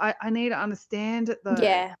 "Oh, I need to understand it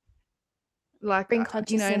though." yeah. Like, Bring and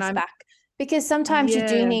consciousness I'm, back. Because sometimes you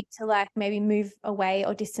do yeah, need to, like, maybe move away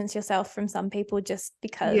or distance yourself from some people just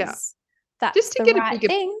yeah. because Just that's to the get a right bigger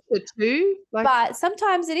thing. picture too, like, But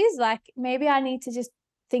sometimes it is like, maybe I need to just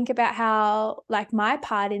think about how, like, my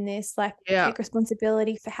part in this, like, yeah. take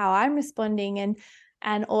responsibility for how I'm responding,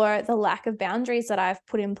 and or the lack of boundaries that I've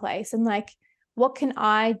put in place, and like, what can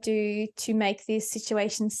I do to make this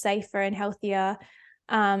situation safer and healthier?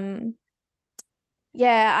 Um,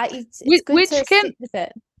 yeah, it's good Which to can, sit with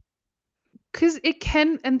it. because it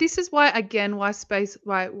can, and this is why, again, why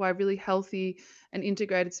really healthy and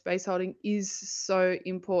integrated space holding is so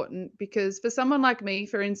important. Because for someone like me,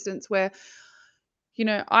 for instance, where,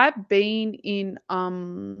 I've been in,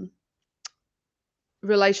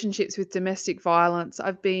 relationships with domestic violence.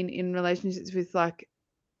 I've been in relationships with, like,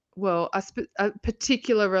 well, a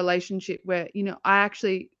particular relationship where, I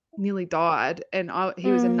actually nearly died, and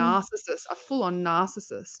he was a Mm, narcissist, a full-on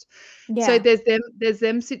narcissist. So yeah, there's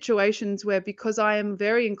them situations where, because I am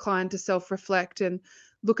very inclined to self-reflect and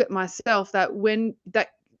look at myself, that when that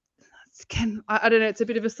can, I don't know, it's a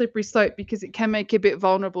bit of a slippery slope, because it can make you a bit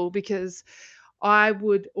vulnerable, because I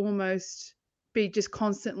would almost be just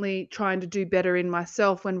constantly trying to do better in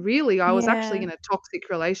myself, when really I was actually yeah. in a toxic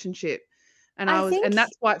relationship. And I think, and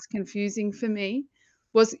that's why it's confusing for me.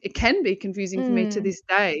 It can be confusing for me to mm, this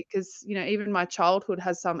day, because, even my childhood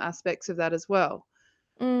has some aspects of that as well.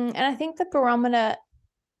 and I think the barometer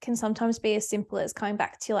can sometimes be as simple as coming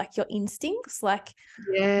back to like your instincts, like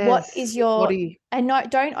what is Yes. your Body. and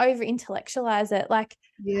don't over intellectualize it. Like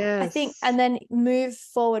I think, Yes. and then move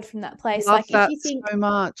forward from that place. Love Like if that you think, so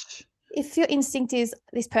much. if your instinct is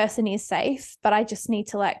this person is safe, but I just need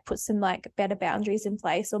to like put some like better boundaries in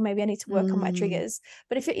place, or maybe I need to work on my triggers.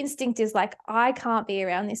 But if your instinct is like, I can't be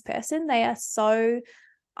around this person, they are so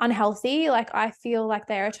unhealthy, like I feel like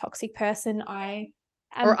they're a toxic person, I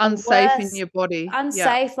Or am a unsafe in worse, your body. Yeah.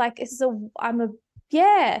 unsafe, like this is a, I'm a,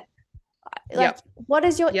 yeah, like Yep. what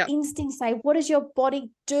does your Yep. instinct say? What does your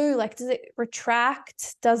body do? Like does it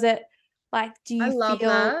retract? Does it, like, do I you love feel,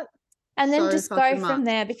 that and then so just go fucking from much.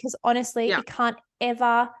 there, because honestly Yeah. it can't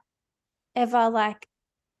ever like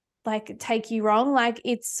take you wrong. Like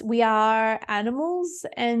it's, we are animals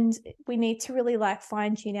and we need to really like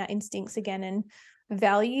fine tune our instincts again and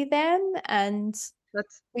value them. And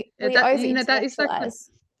That's we that, over that is like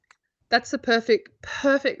intellectualize. that's the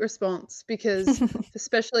perfect response, because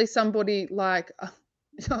especially somebody like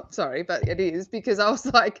sorry, but it is, because I was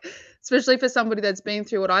like, especially for somebody that's been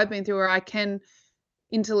through what I've been through, where I can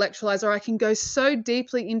intellectualize, or I can go so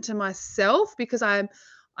deeply into myself, because I'm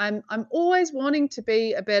always wanting to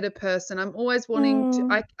be a better person. I'm always wanting to,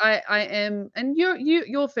 Mm, I am, and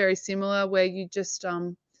you're very similar, where you just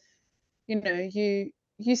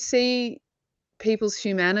you see people's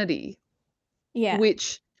humanity, yeah,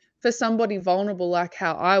 which for somebody vulnerable like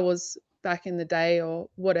how I was back in the day or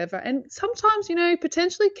whatever, and sometimes,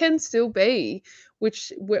 potentially can still be,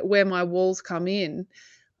 which where my walls come in,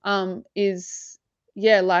 is,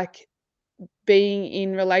 yeah, like being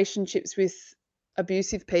in relationships with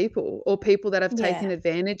abusive people, or people that have yeah, taken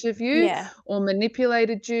advantage of you, yeah. or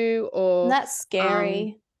manipulated you, And or that's um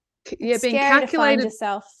scary. yeah, It's being scary to find calculated,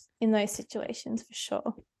 yourself in those situations for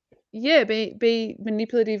sure. yeah, be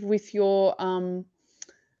manipulative with your,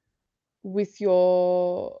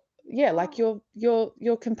 yeah, like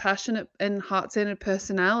your compassionate and heart-centered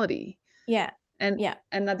personality. Yeah, and yeah,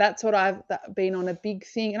 and that's what I've been on, a big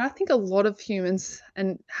thing, and I think a lot of humans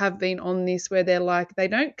and have been on this, where they're like, they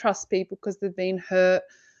don't trust people because they've been hurt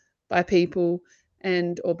by people,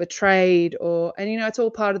 and or betrayed, and it's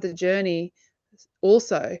all part of the journey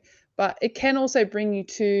also. But it can also bring you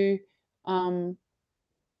to um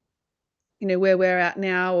where we're at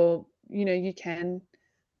now, or you can,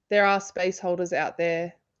 there are space holders out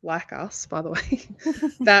there like us, by the way,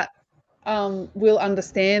 that will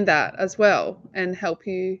understand that as well, and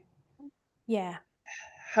yeah,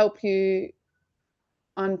 help you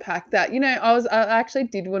unpack that. I actually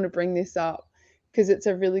did want to bring this up, because it's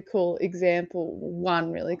a really cool example,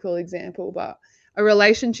 one really cool example, but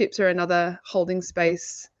relationships are another holding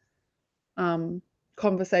space um,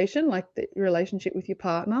 conversation, like the relationship with your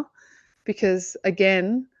partner, because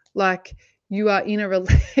again, like, you are in a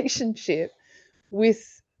relationship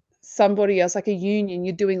with somebody else, like a union,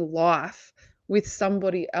 you're doing life with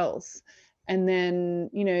somebody else. And then,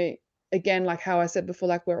 again, like how I said before,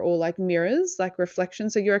 like we're all like mirrors, like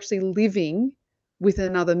reflections. So you're actually living with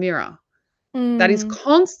another mirror that is mm,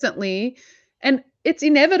 constantly, and it's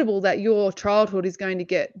inevitable that your childhood is going to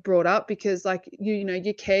get brought up, because like your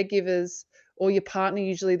caregivers or your partner,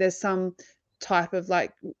 usually there's some type of,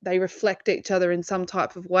 like, they reflect each other in some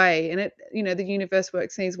type of way, and the universe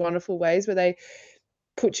works in these wonderful ways, where they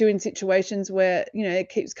put you in situations where it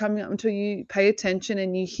keeps coming up until you pay attention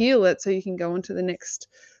and you heal it, so you can go on to the next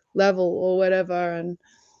level or whatever. And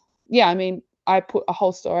yeah, I mean, I put a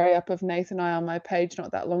whole story up of Nathan and I on my page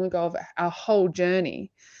not that long ago, of our whole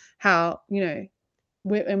journey, how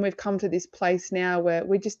we've come to this place now where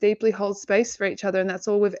we just deeply hold space for each other, and that's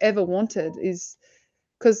all we've ever wanted, is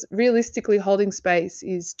because realistically, holding space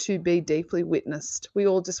is to be deeply witnessed. We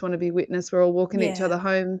all just want to be witnessed. We're all walking each yeah, other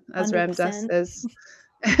home, as Ramdas 100%. says.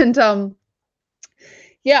 And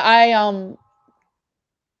yeah,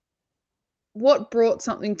 what brought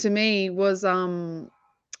something to me was I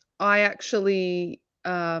actually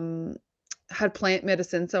had plant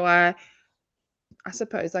medicine. So I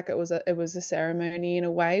suppose, like, it was a ceremony in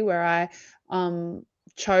a way, where I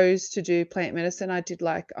chose to do plant medicine. I did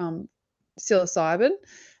like psilocybin,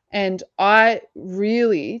 and I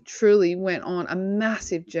really truly went on a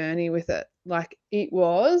massive journey with it. Like, it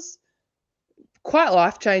was quite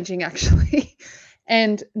life changing, actually.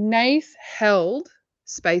 And Nath held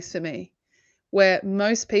space for me, where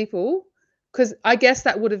most people, because I guess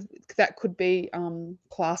that could be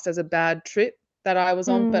classed as a bad trip that I was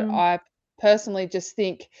on, but Mm, I personally just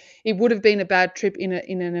think it would have been a bad trip in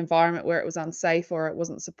an environment where it was unsafe or it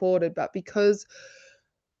wasn't supported. But because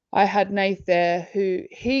I had Nath there, who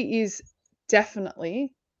he is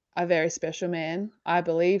definitely a very special man, I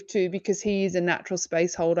believe, too, because he is a natural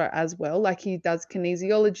space holder as well. Like, he does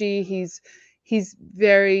kinesiology. He's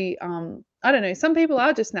very I don't know, some people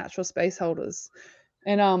are just natural space holders.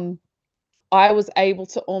 And I was able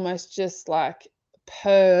to almost just like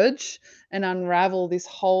purge and unravel this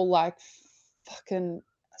whole like fucking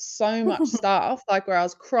so much stuff, like where I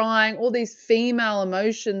was crying, all these female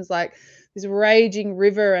emotions, like this raging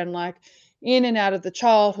river, and like in and out of the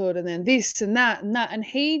childhood, and then this and that and that. And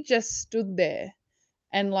he just stood there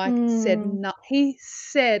and like said, Mm. no, he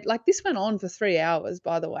said, like, this went on for 3 hours,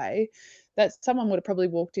 by the way, that someone would have probably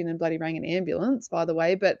walked in and bloody rang an ambulance, by the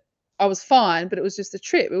way, but I was fine. But it was just a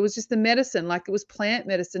trip. It was just the medicine. Like, it was plant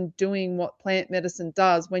medicine doing what plant medicine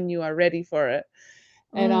does when you are ready for it.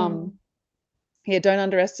 And Mm. yeah, don't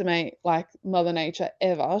underestimate like Mother Nature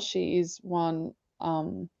ever. She is one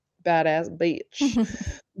badass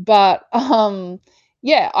bitch. But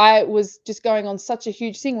yeah, I was just going on such a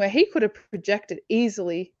huge thing where he could have projected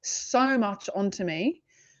easily so much onto me.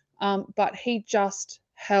 But he just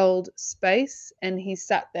held space, and he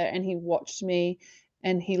sat there and he watched me,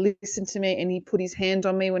 and he listened to me, and he put his hand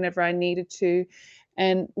on me whenever I needed to.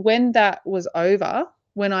 And when that was over,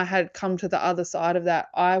 when I had come to the other side of that,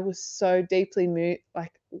 I was so deeply moved,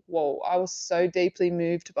 like, whoa, I was so deeply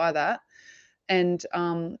moved by that. And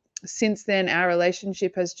since then, our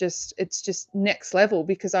relationship has it's just next level,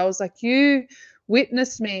 because I was like, you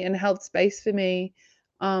witnessed me and held space for me,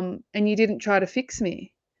 and you didn't try to fix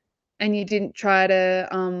me, and you didn't try to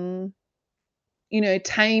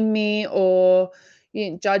tame me, or you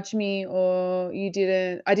didn't judge me, or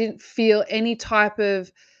I didn't feel any type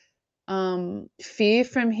of fear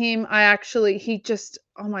from him. He just,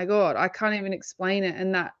 oh my God, I can't even explain it.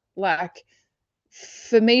 And that, like,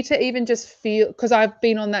 for me to even just feel, because I've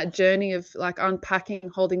been on that journey of like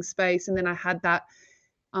unpacking, holding space, and then I had that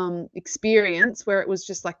experience where it was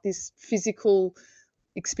just like this physical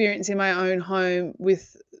experience in my own home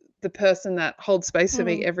with the person that holds space for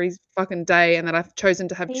me Mm. every fucking day, and that I've chosen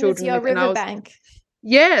to have He was children your with. And I was, riverbank.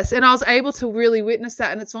 yes, and I was able to really witness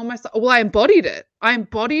that, and it's almost like, well, I embodied it. I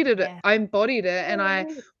embodied it. Yeah. I embodied it, and I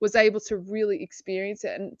was able to really experience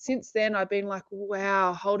it. And since then, I've been like,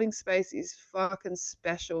 wow, holding space is fucking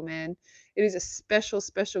special, man. It is a special,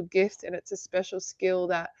 special gift, and it's a special skill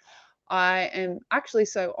that I am actually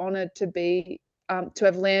so honored to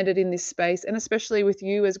have landed in this space, and especially with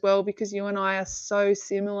you as well, because you and I are so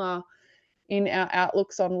similar in our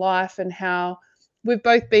outlooks on life, and how we've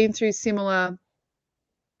both been through similar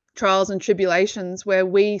trials and tribulations where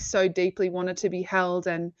we so deeply wanted to be held,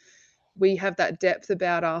 and we have that depth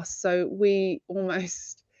about us, so we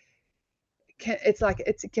almost it's like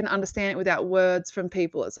it can understand it without words from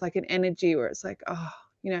people. It's like an energy where it's like, oh,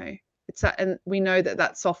 it's that. And we know that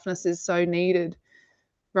that softness is so needed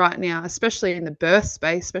right now, especially in the birth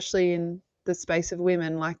space, especially in the space of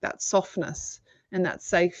women, like that softness and that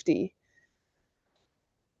safety.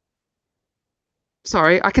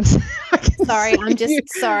 Sorry, I can I can Sorry, see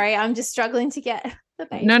you. I'm just struggling to get the No,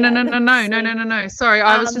 baby no, out no, of no, no, no, no, sleep. no, no. Sorry,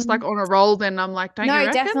 I was just like Um, on a roll then. I'm like, don't you no,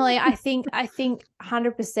 reckon? definitely. I think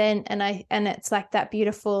 100%. And it's like that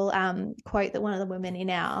beautiful quote that one of the women in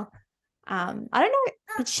our I don't know,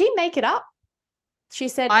 did she make it up? She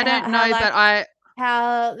said I don't know, but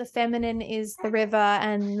how the feminine is the river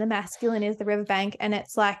and the masculine is the riverbank. And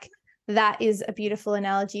it's like, that is a beautiful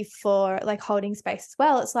analogy for like holding space as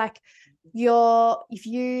well. It's like if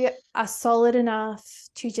you are solid enough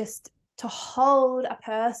to hold a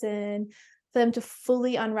person, for them to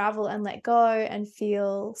fully unravel and let go, and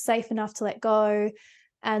feel safe enough to let go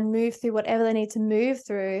and move through whatever they need to move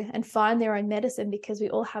through and find their own medicine, because we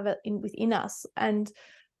all have it within us. And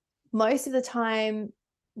most of the time,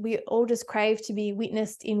 we all just crave to be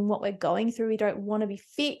witnessed in what we're going through. We don't want to be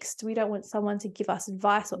fixed. We don't want someone to give us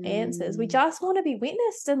advice or answers. We just want to be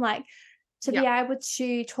witnessed, and like to be able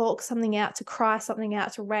to talk something out, to cry something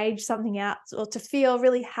out, to rage something out, or to feel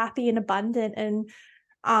really happy and abundant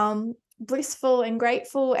and blissful and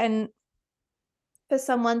grateful, and for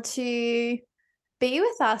someone to be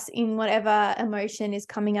with us in whatever emotion is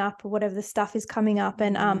coming up or whatever the stuff is coming up.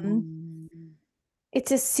 And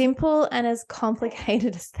it's as simple and as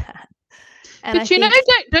complicated as that. And I But think,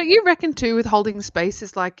 don't you reckon too, with holding space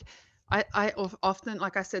is like, I often,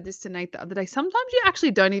 like I said this to Nate the other day, sometimes you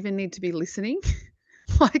actually don't even need to be listening.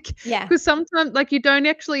 Like, yeah, because sometimes, like, you don't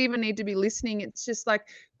actually even need to be listening. It's just like,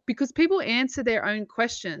 because people answer their own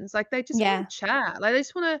questions. Like, they just want yeah, to chat. Like, they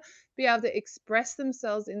just want to be able to express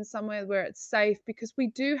themselves in somewhere where it's safe, because we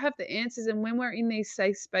do have the answers. And when we're in these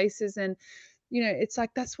safe spaces, and it's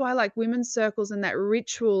like, that's why, like, women's circles and that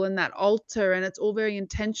ritual and that altar, and it's all very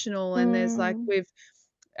intentional. And there's like, mm,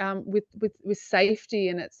 with safety,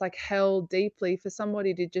 and it's like held deeply for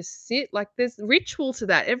somebody to just sit. Like there's ritual to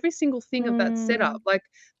that. Every single thing of that setup, Mm, like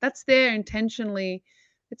that's there intentionally.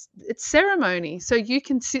 It's ceremony. So you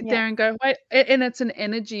can sit yeah. there and go, wait, and it's an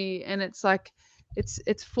energy, and it's like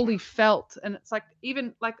it's fully felt, and it's like,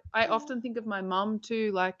 even like I often think of my mum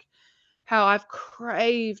too, like how I've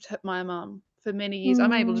craved my mum for many years.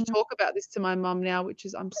 I'm able to Mm, talk about this to my mum now, which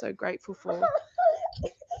is I'm so grateful for.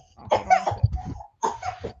 Oh, hold on a sec.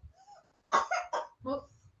 Whoops.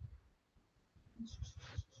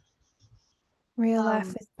 real life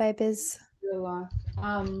Um, with babies. real life.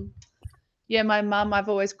 Yeah, my mum, I've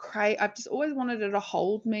just always wanted her to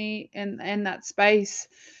hold me in that space.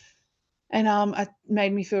 And it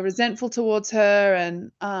made me feel resentful towards her,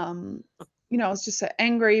 and I was just so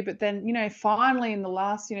angry. But then, finally in the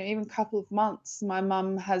last, even couple of months, my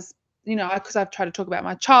mum has, because I've tried to talk about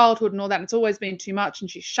my childhood and all that, and it's always been too much, and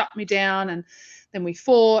she shut me down, and then we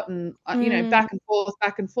fought, and Mm, back and forth,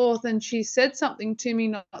 back and forth. And she said something to me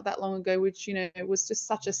not that long ago, which was just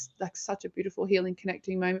such a beautiful healing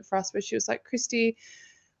connecting moment for us, where she was like, Kristy,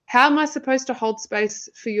 how am I supposed to hold space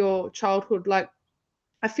for your childhood? Like,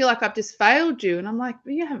 I feel like I've just failed you. And I'm like,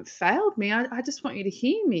 but you haven't failed me. I just want you to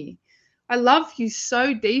hear me. I love you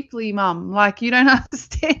so deeply, mum. Like, you don't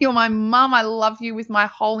understand. You're my mum. I love you with my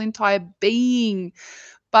whole entire being.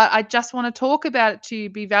 But I just want to talk about it to you,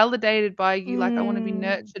 be validated by you. Like, I want to be mm,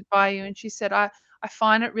 nurtured by you. And she said, I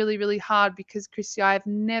find it really, really hard because, Chrissy, I've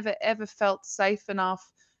never, ever felt safe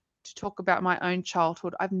enough to talk about my own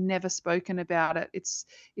childhood. I've never spoken about it. It's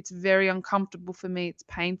very uncomfortable for me. It's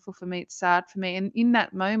painful for me. It's sad for me. And in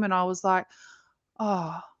that moment, I was like,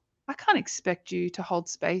 oh, I can't expect you to hold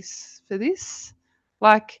space for this.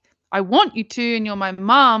 Like, I want you to, and you're my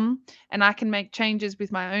mum, and I can make changes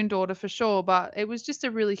with my own daughter for sure. But it was just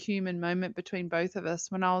a really human moment between both of us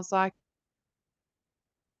when I was like,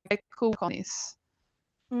 okay, cool on this,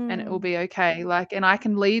 and it will mm. be okay. Like, and I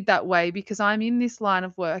can lead that way because I'm in this line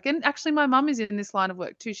of work. And actually, my mum is in this line of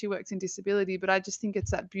work too. She works in disability, but I just think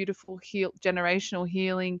it's that beautiful generational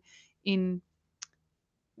healing in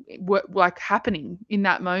work, like happening in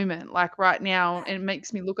that moment, like right now. And it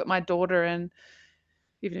makes me look at my daughter, and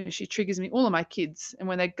even if she triggers me, all of my kids, and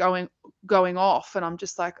when they're going off, and I'm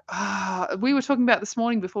just like, we were talking about this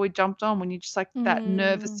morning before we jumped on, when you just like that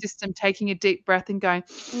nervous Mm, system taking a deep breath and going,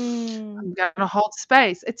 mm. I'm gonna hold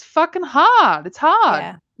space. It's fucking hard. It's hard.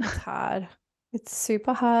 Yeah, it's hard. It's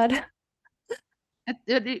super hard.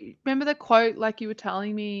 Remember the quote, like you were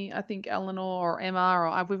telling me, I think Eleanor or Emma,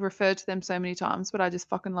 or we've referred to them so many times, but I just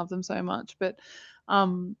fucking love them so much. But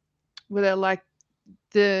um, where they're like,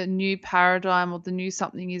 the new paradigm or the new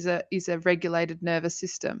something is a regulated nervous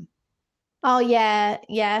system. Oh yeah,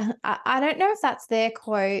 yeah. I don't know if that's their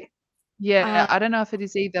quote. Yeah, Um, I don't know if it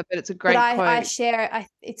is either, but it's a but great I quote. share it.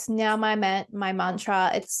 It's now my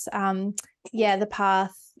mantra. It's yeah, the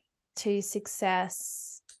path to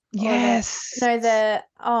success, or Yes.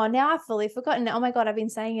 now I've fully forgotten. Oh my God, I've been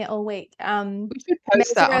saying it all week. We should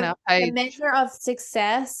post that on our The page. measure of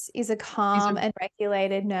success is a Is calm a and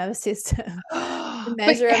regulated nervous system. The but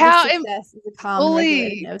measure of the how success is a calm and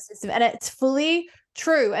regulated fully nervous system. And it's fully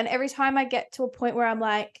true. And every time I get to a point where I'm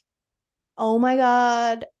like, oh my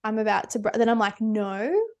God, I'm about to, then I'm like,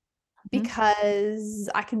 no, Mhm. because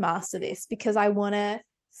I can master this, because I want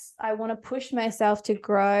to push myself to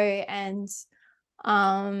grow. And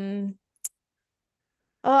um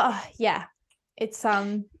oh yeah, it's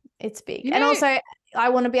big. You And know, also I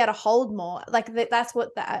want to be able to hold more. Like that's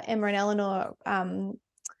what the Emma and Eleanor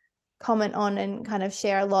comment on and kind of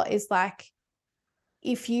share a lot, is like,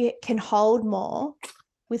 if you can hold more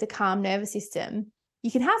with a calm nervous system, you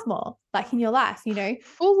can have more, like in your life,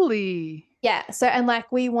 fully. Yeah. So, and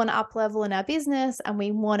like, we want to up level in our business, and we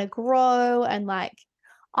want to grow, and like,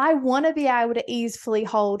 I want to be able to easily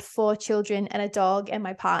hold 4 children and a dog and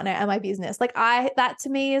my partner and my business. Like, that to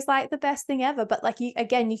me is like the best thing ever. But like, you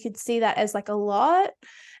could see that as like a lot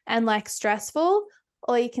and like stressful,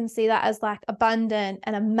 or you can see that as like abundant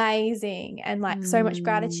and amazing and like so much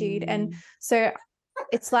gratitude. And Mm. so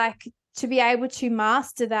it's like, to be able to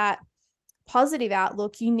master that positive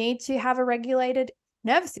outlook, you need to have a regulated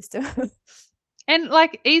nervous system. And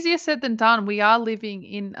like, easier said than done. We are living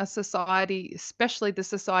in a society, especially the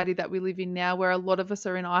society that we live in now, where a lot of us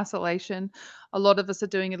are in isolation. A lot of us are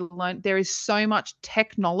doing it alone. There is so much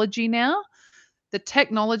technology now the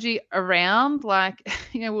technology around, like,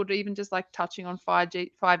 we're even just like touching on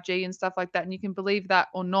 5G and stuff like that, and you can believe that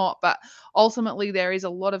or not, but ultimately there is a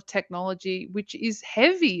lot of technology which is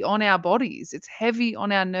heavy on our bodies. It's heavy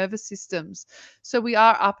on our nervous systems. So we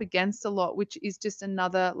are up against a lot, which is just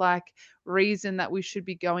another like reason that we should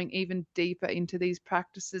be going even deeper into these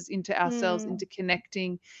practices, into ourselves, Mm, into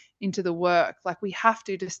connecting, into the work. Like we have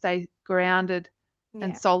to stay grounded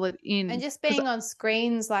and yeah. solid And in, just because being on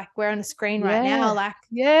screens, like we're on a screen right now, yeah, like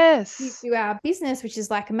we yes. do our business, which is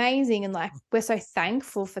like amazing. And like we're so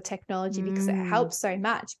thankful for technology because it Mm. helps so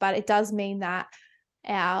much. But it does mean that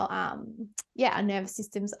our our nervous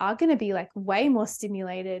systems are going to be like way more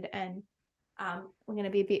stimulated, and we're going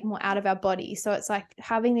to be a bit more out of our body. So it's like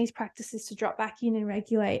having these practices to drop back in and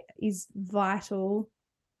regulate is vital.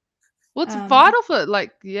 Well, it's Um, vital for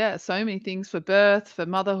like, yeah, so many things, for birth, for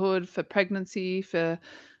motherhood, for pregnancy, for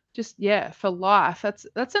just, yeah, for life.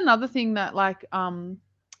 That's another thing that like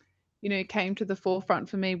came to the forefront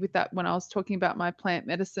for me with that when I was talking about my plant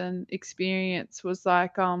medicine experience, was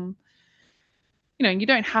like you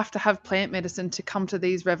don't have to have plant medicine to come to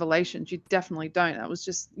these revelations. You definitely don't. That was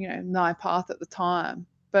just, my path at the time.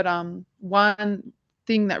 But one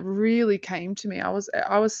thing that really came to me, I was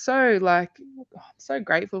so like, oh God, so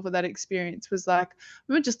grateful for that experience, was like,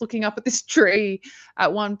 we were just looking up at this tree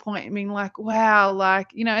at one point and being like, wow, like,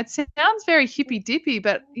 it sounds very hippy dippy,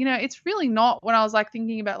 but it's really not. When I was like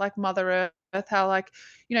thinking about like Mother Earth, how like,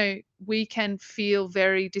 we can feel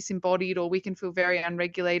very disembodied, or we can feel very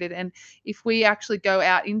unregulated. And if we actually go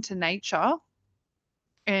out into nature,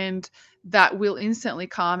 and that will instantly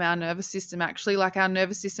calm our nervous system. Actually, like, our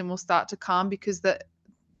nervous system will start to calm, because the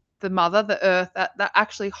mother, the earth, that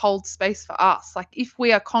actually holds space for us. Like, if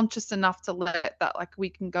we are conscious enough to let that, like, we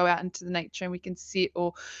can go out into the nature and we can sit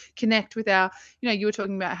or connect with our, you were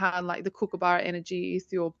talking about how like the kookaburra energy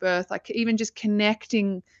is your birth, like even just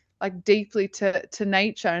connecting like deeply to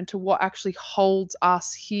nature and to what actually holds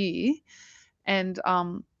us here. And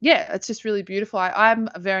yeah, it's just really beautiful. I'm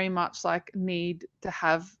very much like need to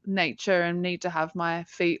have nature and need to have my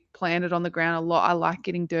feet planted on the ground a lot. I like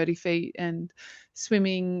getting dirty feet and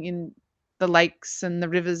swimming in the lakes and the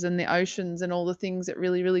rivers and the oceans and all the things that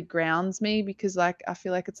really, really grounds me, because like I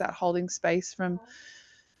feel like it's that holding space from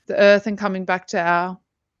the earth and coming back to our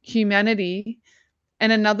humanity.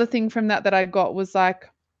 And another thing from that I got was like,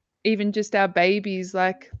 even just our babies,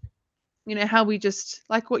 like, how we just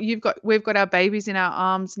like what we've got our babies in our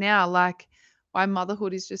arms now. Like, why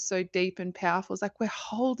motherhood is just so deep and powerful. It's like we're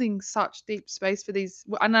holding such deep space for these.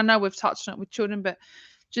 And I know we've touched on it with children, but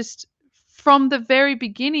just from the very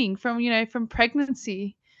beginning, from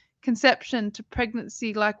pregnancy, conception to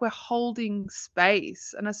pregnancy, like we're holding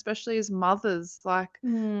space. And especially as mothers, like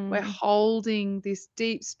we're mm, holding this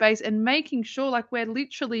deep space and making sure like we're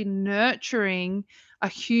literally nurturing a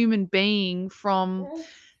human being from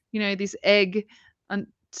this egg, and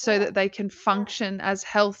so that they can function as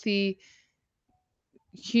healthy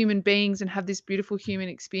human beings and have this beautiful human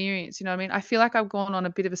experience. You know what I mean? I feel like I've gone on a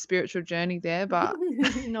bit of a spiritual journey there, but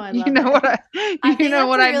no, I you love know it. what I I you think know that's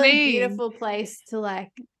what a I really mean. beautiful place to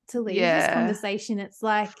like to leave this Yeah, conversation.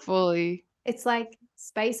 fully. It's like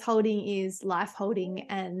space holding is life holding,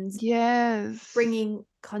 and Yes. bringing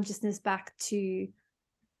consciousness back to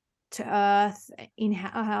earth in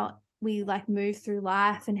how we like move through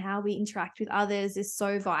life and how we interact with others is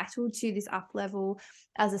so vital to this up level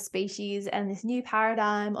as a species, and this new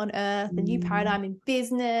paradigm on earth, a new Mm. paradigm in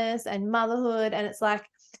business and motherhood. And it's like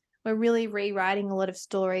we're really rewriting a lot of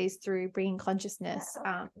stories through bringing consciousness,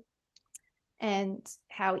 and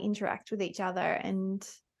how we interact with each other. And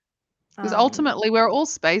Because um ultimately we're all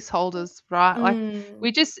space holders, right? Like,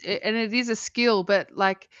 we mm, just and it is a skill, but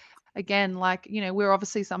like, again, like, we're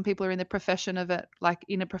obviously, some people are in the profession of it, like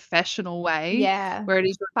in a professional way, yeah, where it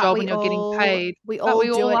is your but job we and you're getting all paid, we but all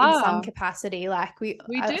we do all it in some are. capacity, like We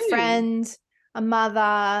a do. friend, a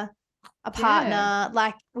mother, a Yeah. partner,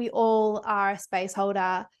 like we all are a space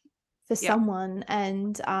holder for Yeah. someone.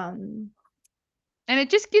 And And it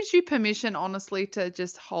just gives you permission, honestly, to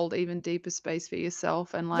just hold even deeper space for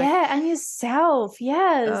yourself, and like, yeah, and yourself,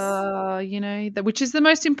 yes. that, which is the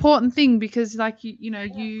most important thing, because like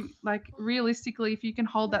you like, realistically, if you can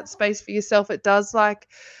hold that space for yourself, it does like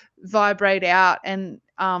vibrate out. And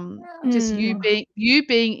just Mm, you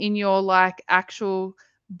being in your like actual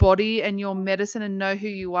body and your medicine, and know who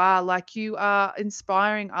you are, like you are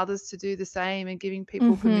inspiring others to do the same and giving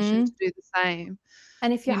people permission to mm-hmm. do the same,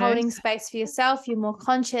 And if you're you know holding space for yourself, you're more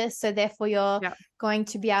conscious, so therefore you're yeah, going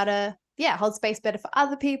to be able to hold space better for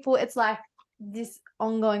other people. It's like this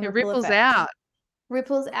ongoing it ripple ripples effect. out.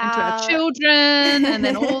 ripples into our out. children, and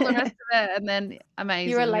then all the rest of it, and then amazing.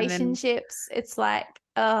 Your And then, relationships. It's like,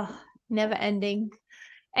 never ending.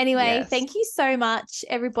 Anyway, yes. thank you so much,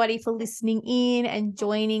 everybody, for listening in and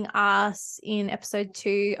joining us in episode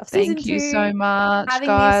 2 of season 2. Thank you so much, having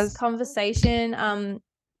guys. this conversation.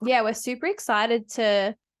 Yeah, we're super excited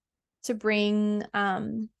to bring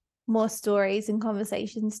more stories and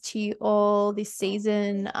conversations to you all this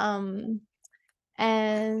season.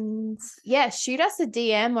 And yeah, shoot us a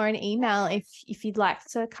DM or an email if you'd like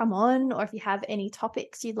to come on, or if you have any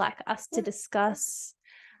topics you'd like us to discuss.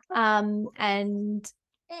 And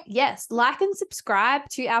yes, like and subscribe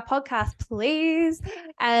to our podcast, please.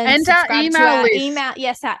 And our subscribe email to our list. email.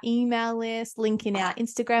 Yes, our email list, link in our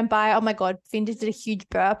Instagram bio. Oh my God, Finn did a huge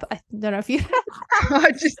burp. I don't know if you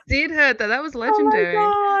I just did hear that. That was legendary.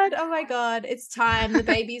 Oh my God. It's time. The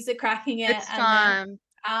babies are cracking it. It's time.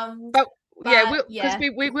 And then, But yeah, yeah,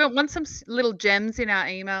 because we want some little gems in our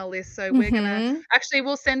email list, so we're gonna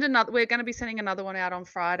we'll send another. We're gonna be sending another one out on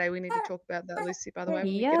Friday. We need to talk about that, Lucy, by the way, when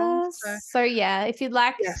we get on. So yeah, if you'd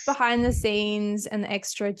like Yes. behind the scenes and the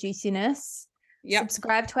extra juiciness,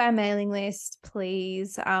 subscribe to our mailing list,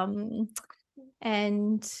 please. And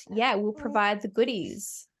yeah, we'll provide the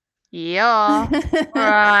goodies. Yeah. All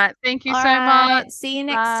right. Thank you so much. See you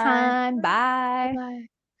next time. Bye. Bye.